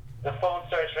 the phone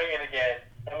starts ringing again,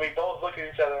 and we both look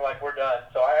at each other like we're done.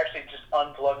 So I actually just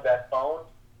unplugged that phone,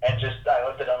 and I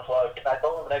left it unplugged. And I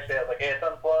told him the next day, I was like, hey, it's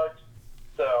unplugged,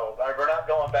 so we're not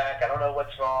going back. I don't know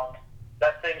what's wrong.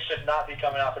 That thing should not be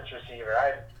coming off its receiver.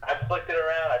 I flicked it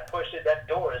around, I pushed it, that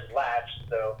door is latched,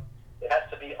 so it has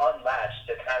to be unlatched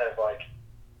to kind of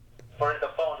for the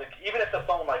phone to, even if the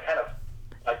phone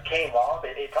came off,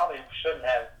 it probably shouldn't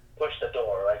have pushed the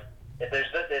door. There's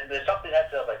something that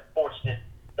has to have forced it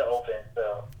to open.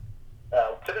 So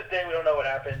to this day, we don't know what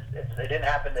happened. It didn't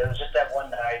happen. It was just that one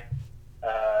night.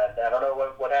 I don't know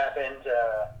what happened.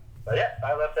 But yeah,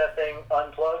 I left that thing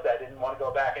unplugged. I didn't want to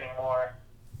go back anymore.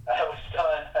 I was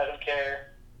done. I don't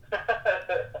care.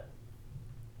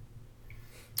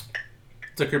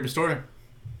 It's a creepy story.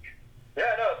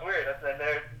 Yeah, no, it's weird. I've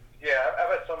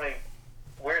had so many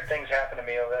weird things happen to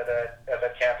me over at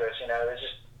that campus. It's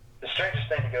just the strangest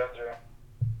thing to go through.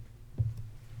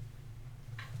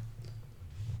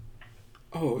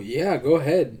 Oh yeah, go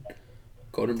ahead,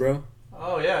 Golden Bro.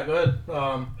 Oh yeah, go ahead.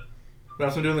 We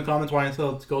have some dude in the comments wanting to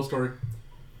tell a ghost story.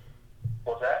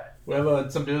 What's that? We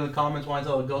have some dude in the comments wanting to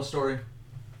tell a ghost story.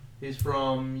 He's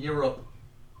from Europe,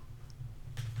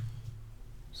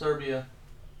 Serbia.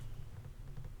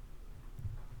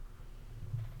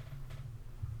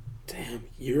 Damn,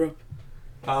 Europe.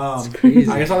 That's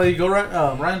crazy. I guess I'll let you go, Ryan.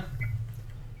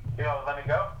 Let me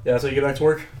go? Yeah, so you get back to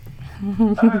work. Alright,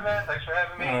 man. Thanks for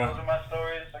having me. All right. Those are my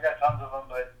stories. I got tons of them,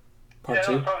 but Part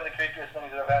two? those are probably the creepiest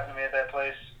things that have happened to me at that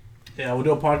place. Yeah, we'll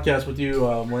do a podcast with you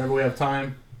whenever we have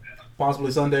time,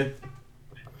 possibly Sunday.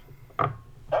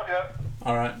 Okay.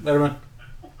 All right, later, man.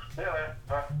 See you later.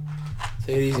 Bye.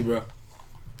 Take it easy, bro.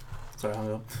 Sorry,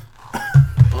 hung up.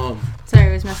 Sorry,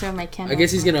 I was messing with my candle. I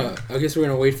guess we're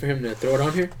gonna wait for him to throw it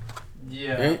on here.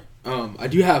 Yeah. Right? I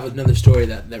do have another story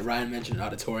that Ryan mentioned in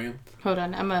auditorium. Hold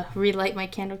on, I'm gonna relight my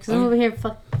candle because I'm over here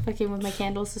fucking with my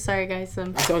candles. So sorry, guys.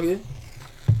 It's all good.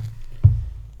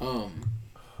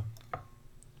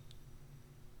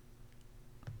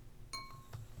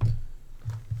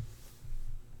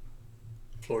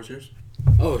 Floor is yours.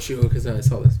 Oh shoot, because I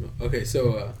saw this. Okay,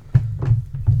 so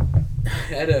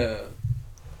at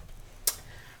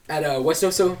West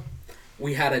Oso,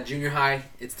 we had a junior high.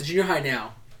 It's the junior high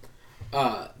now.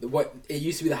 What it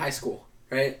used to be the high school,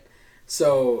 right?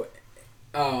 So,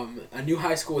 a new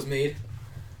high school was made,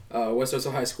 West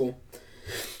Oso High School.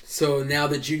 So now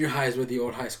the junior high is where the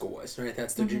old high school was, right?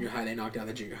 That's the junior high. They knocked down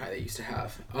the junior high they used to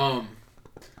have.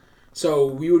 So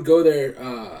we would go there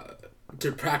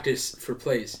to practice for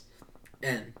plays,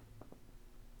 and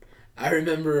I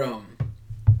remember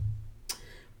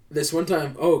this one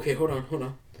time. Oh, okay, hold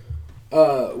on.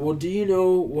 Well, do you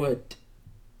know what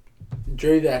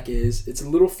Dravak is? It's a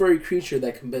little furry creature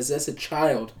that can possess a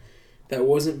child that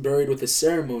wasn't buried with a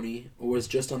ceremony or was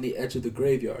just on the edge of the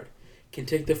graveyard. Can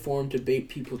take the form to bait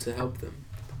people to help them.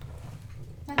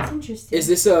 That's interesting. Is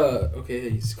this okay,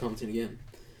 he's commenting again.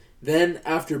 Then,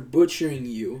 after butchering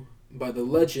you, by the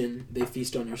legend, they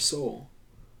feast on your soul.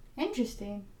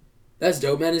 Interesting. That's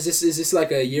dope, man. Is this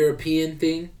like a European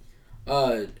thing?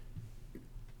 I'm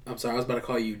sorry, I was about to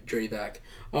call you Dre back.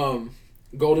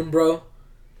 Golden Bro.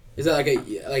 Is that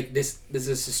like this is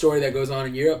a story that goes on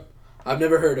in Europe? I've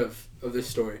never heard of this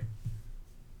story.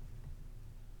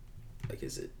 Like,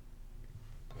 is it?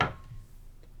 Dude,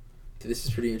 this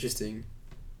is pretty interesting.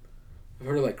 I've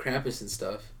heard of like Krampus and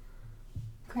stuff.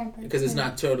 Krampus. Because it's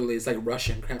not totally. It's like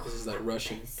Russian. Krampus is like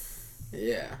Russian.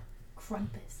 Yeah.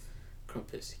 Krampus.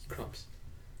 Krampus. Crumps.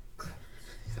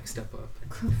 He's like, step up.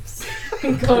 Crumps.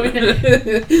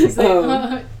 He's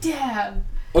like, damn.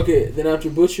 Okay, then after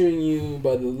butchering you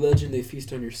by the legend, they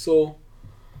feast on your soul.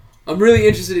 I'm really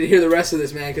interested to hear the rest of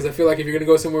this, man, because I feel like if you're going to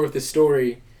go somewhere with this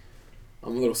story,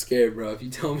 I'm a little scared, bro. If you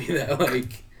tell me that,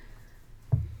 like...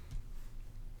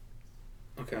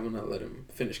 Okay, I'm going to let him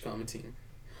finish commenting.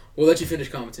 We'll let you finish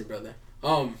commenting, brother.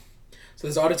 So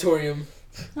this auditorium,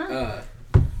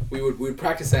 we would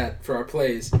practice at for our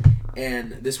plays,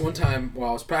 and this one time while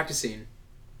I was practicing,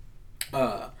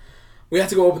 we had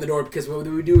to go open the door because what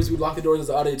we would do is we'd lock the doors of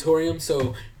the auditorium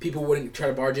so people wouldn't try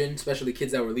to barge in, especially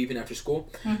kids that were leaving after school.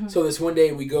 Mm-hmm. So this one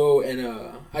day we go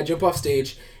and I jump off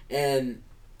stage, and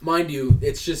mind you,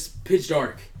 it's just pitch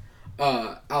dark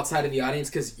outside in the audience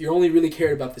because you're only really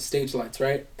cared about the stage lights,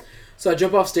 right? So I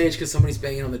jump off stage because somebody's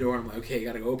banging on the door. I'm like, okay, you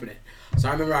gotta go open it. So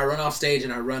I remember I run off stage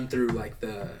and I run through like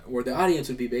where the audience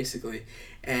would be basically.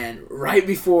 And right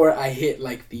before I hit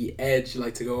like the edge,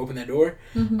 like to go open that door,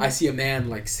 mm-hmm. I see a man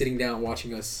like sitting down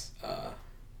watching us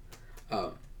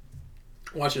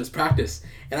practice.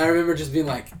 And I remember just being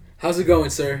like, "How's it going,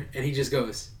 sir?" And he just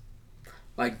goes,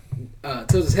 like,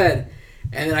 tilts his head.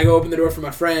 And then I go open the door for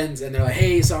my friends, and they're like,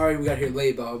 "Hey, sorry, we got here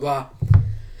late, blah blah blah."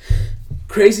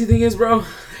 Crazy thing is, bro,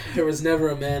 there was never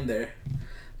a man there.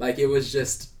 Like, it was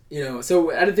just,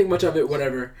 so I didn't think much of it,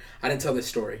 whatever. I didn't tell this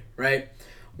story, right?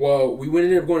 Well, we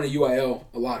ended up going to UIL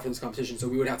a lot for this competition, so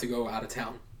we would have to go out of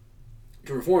town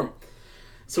to perform.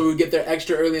 So we would get there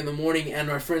extra early in the morning, and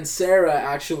my friend Sarah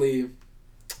actually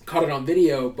caught it on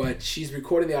video, but she's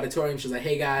recording the auditorium. She's like,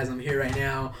 "Hey guys, I'm here right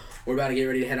now. We're about to get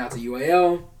ready to head out to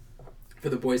UIL for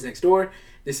the boys next door.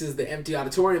 This is the empty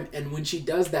auditorium." And when she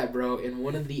does that, bro, in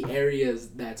one of the areas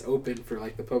that's open for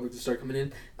like the public to start coming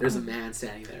in, there's a man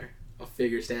standing there, a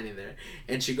figure standing there.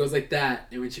 And she goes like that,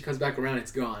 and when she comes back around,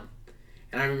 it's gone.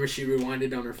 And I remember she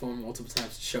rewinded on her phone multiple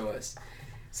times to show us.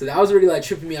 So that was really like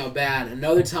tripping me out bad.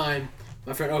 Another time,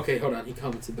 my friend, okay, hold on, he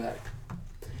commented back.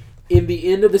 In the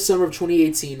end of the summer of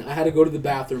 2018, I had to go to the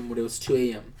bathroom when it was 2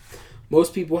 a.m.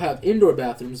 Most people have indoor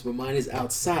bathrooms, but mine is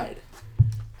outside.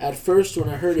 At first, when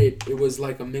I heard it, it was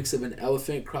like a mix of an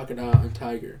elephant, crocodile, and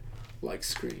tiger, like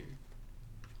scream.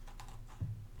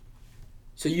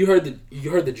 So you heard the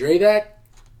Dravac?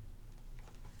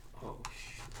 Oh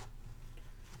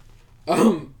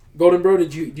shit. Golden Bro,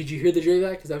 did you hear the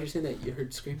Dravac? Is that what you're saying, that you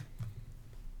heard scream?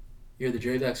 You heard the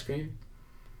Dravac scream?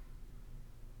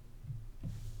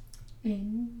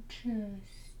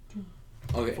 Interesting.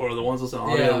 Okay. For the ones listening on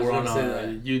audio, we're on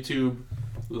YouTube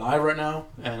live right now,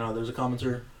 and there's a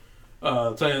commenter.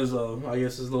 Telling us, I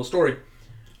guess, his little story.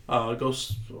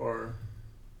 Ghosts or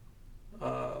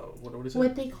what do you say?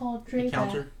 What they call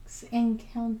Dravacs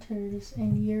encounters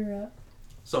in Europe.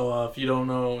 So if you don't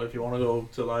know, if you want to go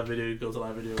to live video, go to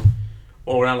live video.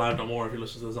 Well, we're not live no more if you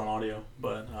listen to this on audio,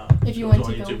 but if you want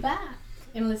to go back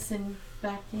and listen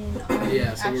back in, so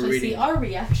actually we're reading, see our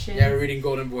reaction. Yeah, we're reading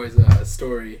Golden Boy's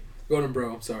story. Golden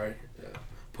Bro, I'm sorry.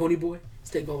 Pony Boy,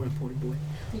 stay golden, Pony Boy.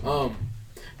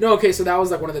 No, okay, so that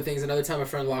was like one of the things. Another time, a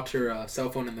friend locked her cell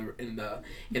phone in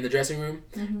the dressing room.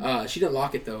 Mm-hmm. She didn't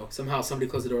lock it though. Somehow, somebody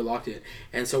closed the door, locked it,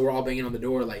 and so we're all banging on the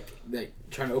door, like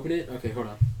trying to open it. Okay, hold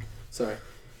on, sorry,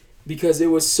 because it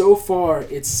was so far,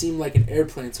 it seemed like an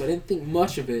airplane. So I didn't think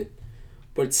much of it,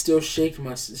 but it's still shaking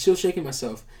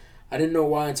myself. I didn't know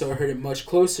why until I heard it much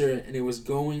closer, and it was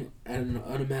going at an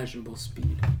unimaginable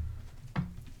speed.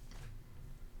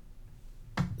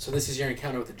 So this is your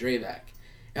encounter with the Dravac.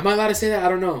 Am I allowed to say that? I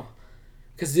don't know.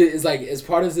 Because it's like, as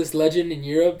part of this legend in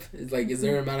Europe, it's like, is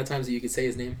there an amount of times that you could say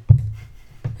his name?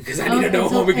 Because I need to know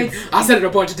him. I said it a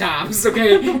bunch of times,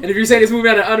 okay? And if you're saying it's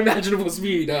moving at an unimaginable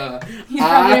speed, he's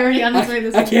probably already on his way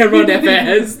this I can't run that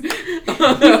fast. He's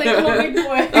like, I'm a big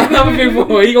boy. I'm a big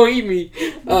boy. He gonna eat me.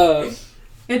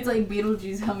 It's like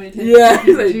Beetlejuice. How many times? Yeah,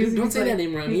 he's like, don't say that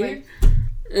name around here.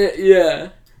 Yeah.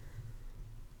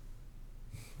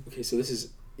 Okay, so this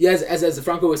is... Yeah, as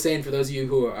Franco was saying, for those of you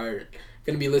who are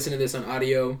going to be listening to this on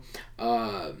audio,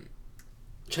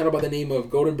 channel by the name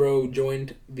of Golden Bro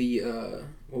joined the,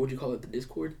 what would you call it, the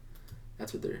Discord?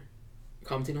 That's what they're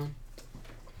commenting on?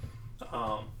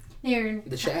 They're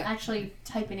The chat. actually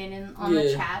typing it in on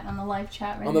the chat, on the live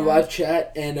chat right now. On the live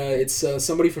chat, and it's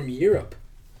somebody from Europe,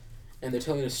 and they're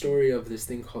telling a story of this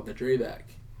thing called the Dreyvac.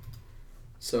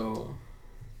 So,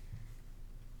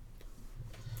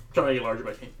 Trying to make it larger,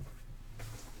 but I can't.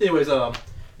 Anyways, you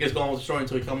guys go on with the story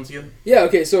until we come together. yeah,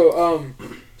 okay. So,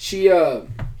 she was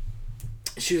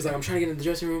like, I'm trying to get in the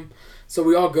dressing room. So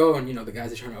we all go, and the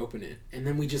guys are trying to open it, and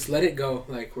then we just let it go.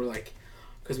 Like we're like,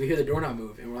 because we hear the doorknob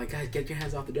move, and we're like, guys, get your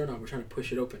hands off the doorknob. We're trying to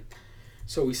push it open.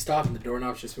 So we stop, and the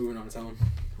doorknob's just moving on its own.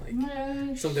 Like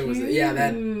something was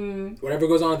that whatever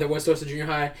goes on at the West Dorset Junior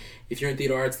High. If you're in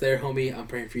theater arts there, homie, I'm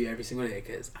praying for you every single day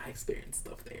because I experienced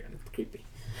stuff there, and it's creepy.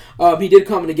 He did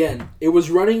comment again. It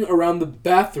was running around the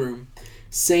bathroom,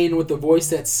 saying with a voice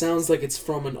that sounds like it's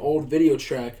from an old video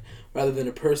track rather than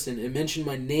a person. It mentioned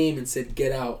my name and said,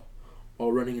 "Get out,"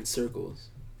 while running in circles.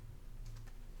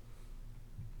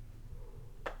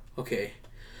 Okay.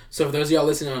 So for those of y'all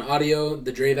listening on audio,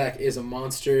 the Dreyvac is a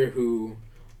monster who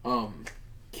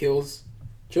kills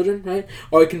children, right?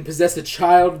 Or it can possess a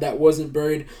child that wasn't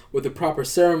buried with a proper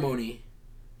ceremony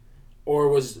or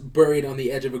was buried on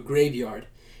the edge of a graveyard.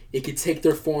 It could take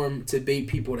their form to bait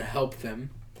people to help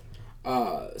them.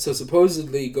 So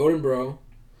supposedly Golden Bro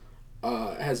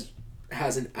has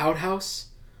an outhouse,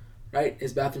 right?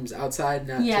 His bathroom's outside,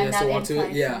 so he has to walk to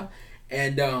it. Yeah.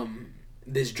 And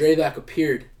this Dreyvac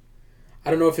appeared. I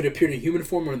don't know if it appeared in human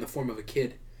form or in the form of a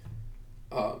kid.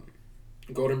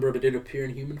 Golden Bro did appear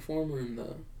in human form or in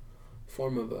the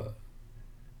form of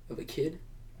a kid.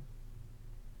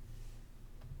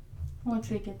 Once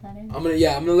we get that in. I'm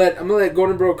gonna let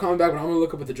Golden Bro comment back, but I'm gonna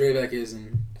look up what the Dreyvac is,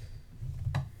 and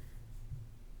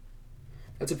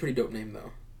that's a pretty dope name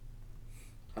though.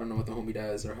 I don't know what the homie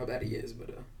does or how bad he is, but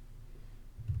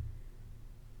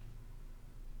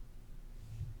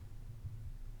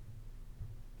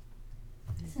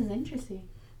This is interesting.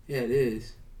 yeah, it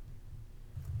is.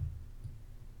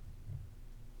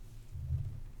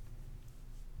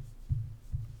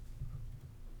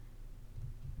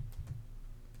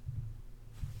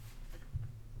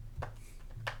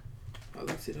 I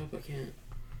looked it up. I can't.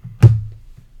 Let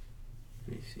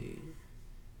me see.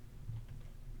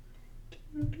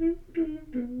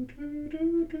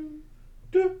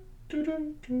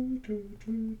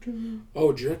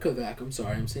 Oh, Drekavac. I'm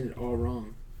sorry. I'm saying it all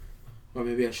wrong. Or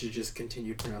maybe I should just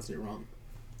continue pronouncing it wrong.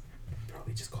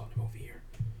 Probably just called him over here.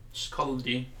 Just call it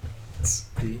D.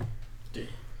 D.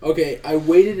 Okay, I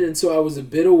waited until I was a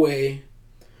bit away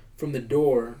from the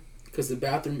door because the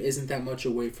bathroom isn't that much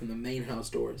away from the main house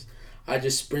doors. I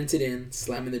just sprinted in,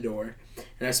 slamming the door,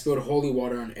 and I spilled holy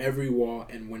water on every wall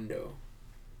and window.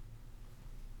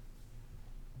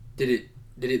 Did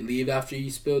it leave after you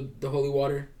spilled the holy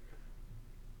water?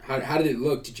 How did it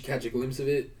look? Did you catch a glimpse of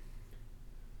it?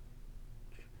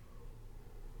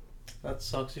 That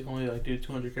sucks. You can only do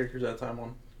 200 characters at a time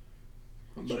on.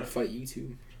 I'm about to fight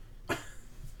YouTube.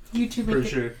 YouTube. Pretty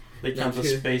sure they count the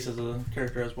space as a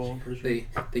character as well. I'm pretty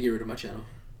sure They get rid of my channel.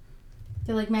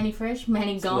 They're like Manny Fresh,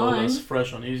 Manny it's a little gone. less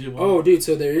fresh on YouTube. Oh, dude,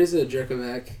 so there is a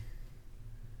Drekavac.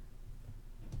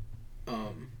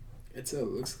 It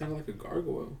looks kind of like a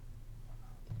gargoyle.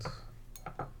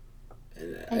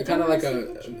 And kind of like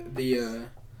the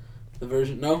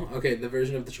version. No, okay, the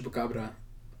version of the Chupacabra.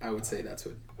 I would say that's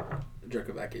what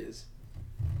Drekavac is.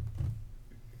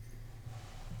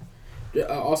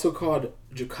 Also called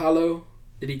Jacalo.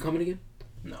 Did he comment again?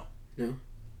 No. No.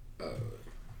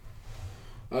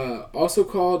 Also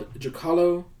called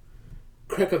Jacalo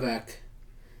Krekavac,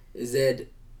 Zed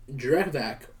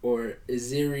Drekvac, or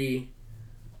Iziri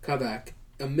Kavak,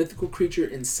 a mythical creature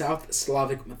in South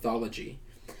Slavic mythology.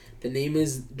 The name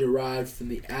is derived from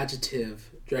the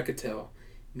adjective Drekatel,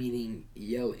 meaning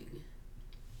yelling.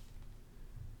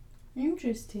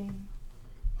 Interesting.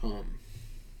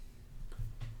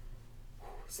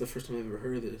 It's the first time I've ever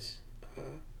heard of this.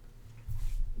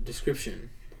 Description.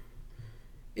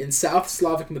 In South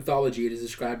Slavic mythology, it is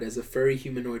described as a furry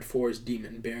humanoid forest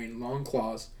demon bearing long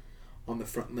claws on the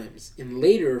front limbs. In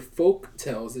later folk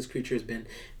tales, this creature has been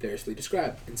variously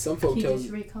described. In some folk tales...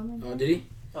 Did he?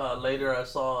 Later, I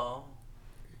saw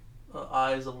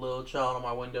eyes of a little child on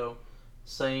my window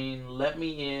saying, "Let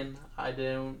me in." I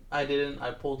didn't.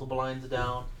 I pulled the blinds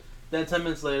down. Then 10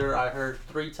 minutes later, I heard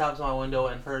 3 taps on my window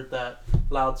and heard that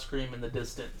loud scream in the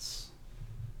distance.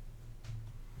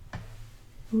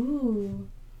 Ooh.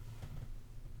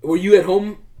 Were you at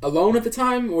home alone at the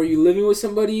time? Or were you living with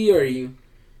somebody? Or are you...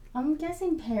 I'm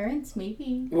guessing parents,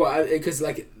 maybe. Well, because,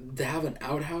 to have an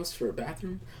outhouse for a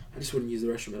bathroom, I just wouldn't use the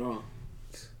restroom at all.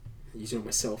 I use it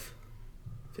myself.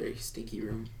 Very stinky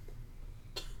room.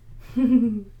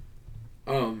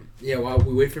 Yeah, while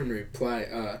we wait for him to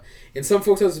reply, in some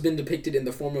folktales has been depicted in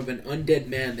the form of an undead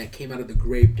man that came out of the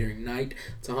grave during night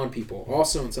to haunt people.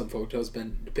 Also in some folktales has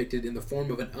been depicted in the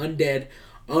form of an undead,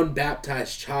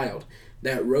 unbaptized child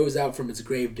that rose out from its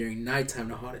grave during nighttime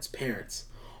to haunt its parents.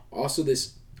 Also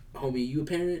this, homie, you a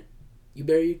parent? You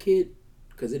bury your kid?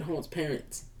 Because it haunts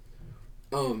parents.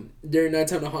 During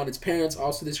nighttime to haunt its parents.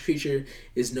 Also this creature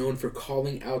is known for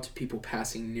calling out to people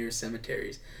passing near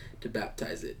cemeteries to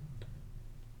baptize it.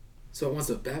 So it wants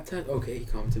to baptize? Okay, he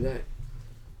calmed it back.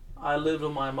 I lived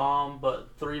with my mom, but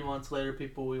 3 months later,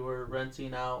 we were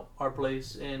renting out our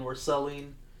place and we're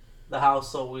selling the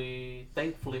house, so we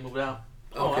thankfully moved out.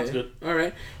 Oh, Okay. that's good. All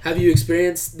right. Have you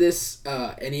experienced this,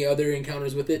 any other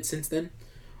encounters with it since then?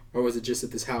 Or was it just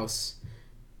at this house?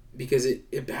 Because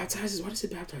it baptizes? Why does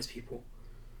it baptize people?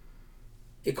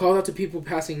 It calls out to people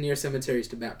passing near cemeteries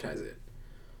to baptize it.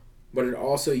 But it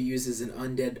also uses an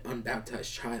undead,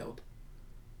 unbaptized child.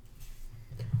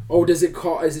 Oh, is it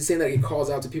saying that it calls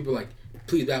out to people like,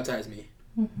 please baptize me?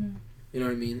 Mm-hmm. You know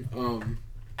what I mean?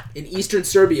 In eastern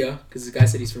Serbia, because this guy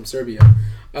said he's from Serbia,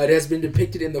 it has been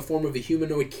depicted in the form of a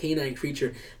humanoid canine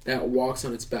creature that walks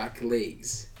on its back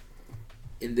legs.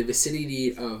 In the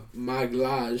vicinity of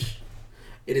Maglaj,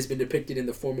 it has been depicted in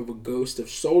the form of a ghost of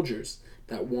soldiers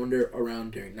that wander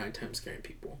around during nighttime scaring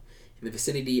people. In the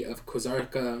vicinity of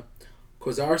Kozarska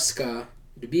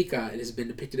Dubika, it has been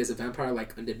depicted as a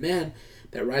vampire-like undead man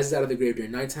that rises out of the grave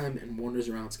during nighttime and wanders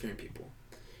around scaring people.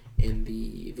 In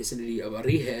the vicinity of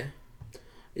Arihe,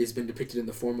 it has been depicted in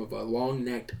the form of a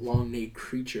long-necked, long-necked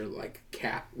creature like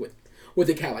cat with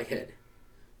a cat-like head.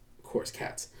 Of course,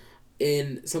 cats.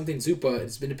 In something Zupa,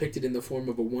 it's been depicted in the form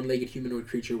of a one-legged humanoid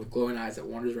creature with glowing eyes that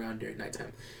wanders around during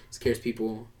nighttime, scares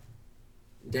people.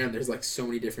 Damn, there's like so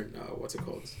many different what's it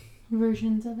called?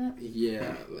 Versions of it.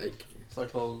 Yeah, like It's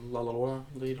like La Lora,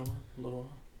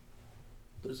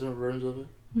 There's different versions of it.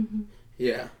 Mm-hmm.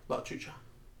 yeah. La Chucha.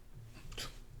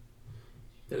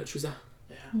 The Lechuza.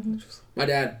 Yeah. Mm-hmm. My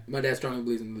dad strongly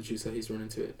believes in the Lechuza. He's run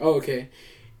into it. Oh, okay.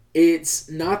 It's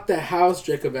not the house.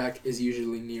 Drekovac is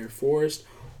usually near forest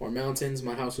or mountains.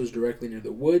 My house was directly near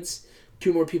the woods.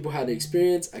 2 more people had the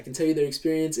experience. I can tell you their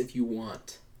experience if you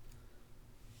want.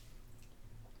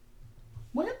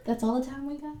 What? That's all the time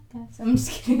we got, guys. I'm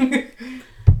just kidding.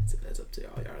 That's up to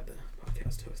y'all. Y'all are the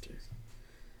podcast hosters.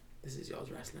 This is y'all's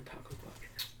wrestling taco club.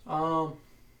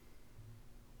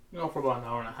 For about an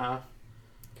hour and a half.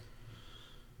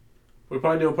 We'll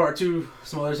probably do a part 2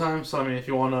 some other time. So, I mean, if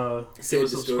you want to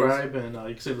subscribe and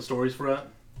you can save the stories for that.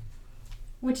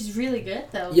 Which is really good,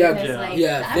 though. Yeah, because, yeah. like,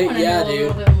 Yeah, I want to know a dude.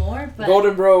 little bit more. But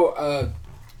Golden Bro,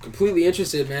 completely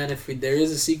interested, man. If there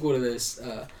is a sequel to this,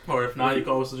 Or if not, you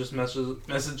can also just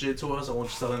message it to us. I want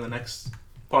you to tell in the next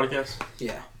podcast.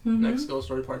 yeah. Mhm. Next Ghost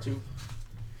Story Part 2.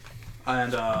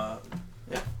 And,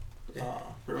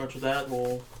 pretty much with that,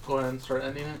 we'll go ahead and start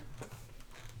ending it.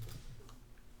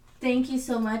 Thank you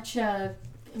so much.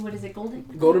 What is it, Golden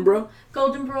Bro?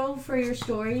 Golden Bro, for your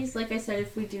stories. Like I said,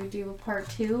 if we do a part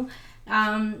 2,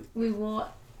 we will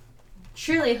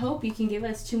surely hope you can give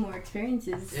us 2 more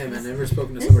experiences. Yeah, man. I've never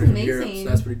spoken to This somebody is from Europe, so amazing.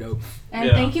 that's pretty dope. And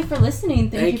Yeah. thank you for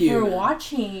listening. Thank you for man.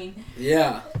 watching.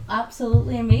 Yeah.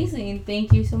 Absolutely amazing.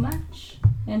 Thank you so much.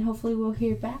 And hopefully we'll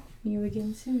hear back from you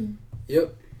again soon.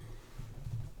 Yep.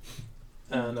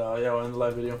 And, we'll end the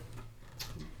live video.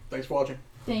 Thanks for watching.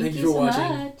 Thank Thank you you for so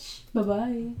watching. much.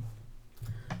 Bye-bye.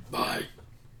 Bye.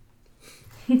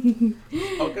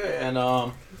 Okay, and,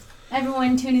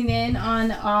 Everyone tuning in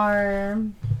on our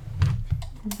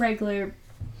regular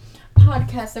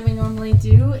podcast that we normally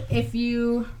do, if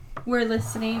you were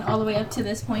listening all the way up to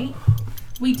this point,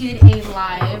 we did a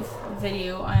live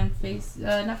video on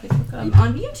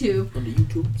on YouTube. On the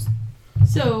YouTubes.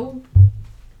 So,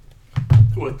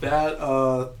 with that,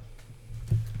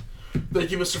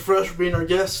 thank you, Mr. Fresh, for being our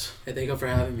guest. Hey, thank you for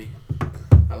having me.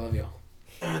 I love y'all.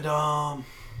 And,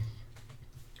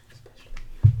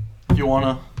 if you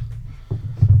wanna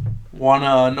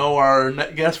know our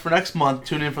guest for next month,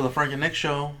 tune in for the Frank and Nick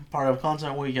Show, part of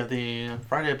Content Week at the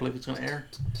Friday, I believe it's gonna air,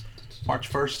 March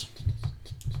 1st.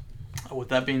 With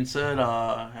that being said,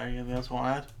 anything else you want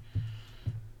to add?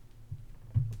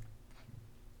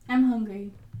 I'm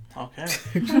hungry. Okay.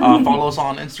 Follow us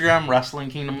on Instagram, Wrestling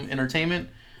Kingdom Entertainment.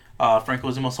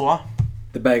 Franco Zimosawa.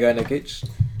 The bad guy, Nick H.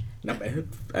 Not bad.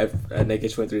 I've Nick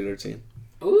H 2313.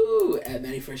 Ooh, at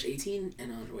MannyFresh18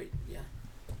 and on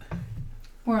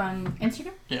We're on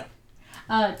Instagram? Yeah.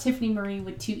 Tiffany Marie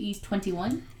with 2 E's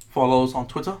 21. Follow us on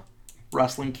Twitter,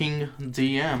 Wrestling King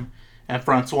DM, and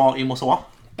Francois Imosawa.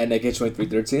 At Nick H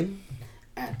 2313.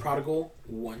 at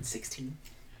Prodigal116.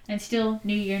 And still,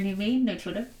 new year, new me, no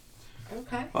Twitter.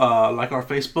 Okay. Like our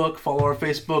Facebook, follow our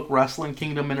Facebook, Wrestling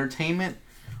Kingdom Entertainment.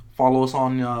 Follow us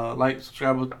on,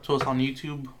 subscribe to us on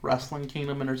YouTube, Wrestling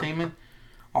Kingdom Entertainment.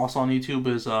 Also on YouTube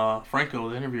is Franco,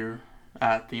 the interviewer,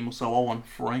 at the Musawa1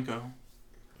 Franco.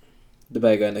 The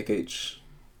bad guy Nick H.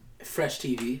 Fresh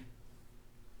TV.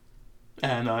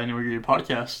 And anywhere you get your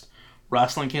podcast,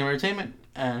 Wrestling Kingdom Entertainment.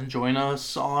 And join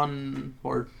us on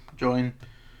Monday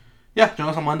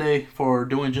for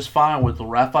Doing Just Fine with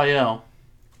Raphael.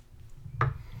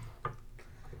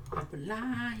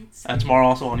 And tomorrow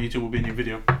also on YouTube will be a new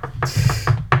video.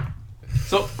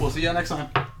 So, we'll see you next time.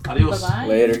 Adios. Bye-bye.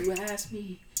 Later. You ask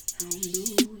me, I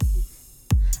don't know.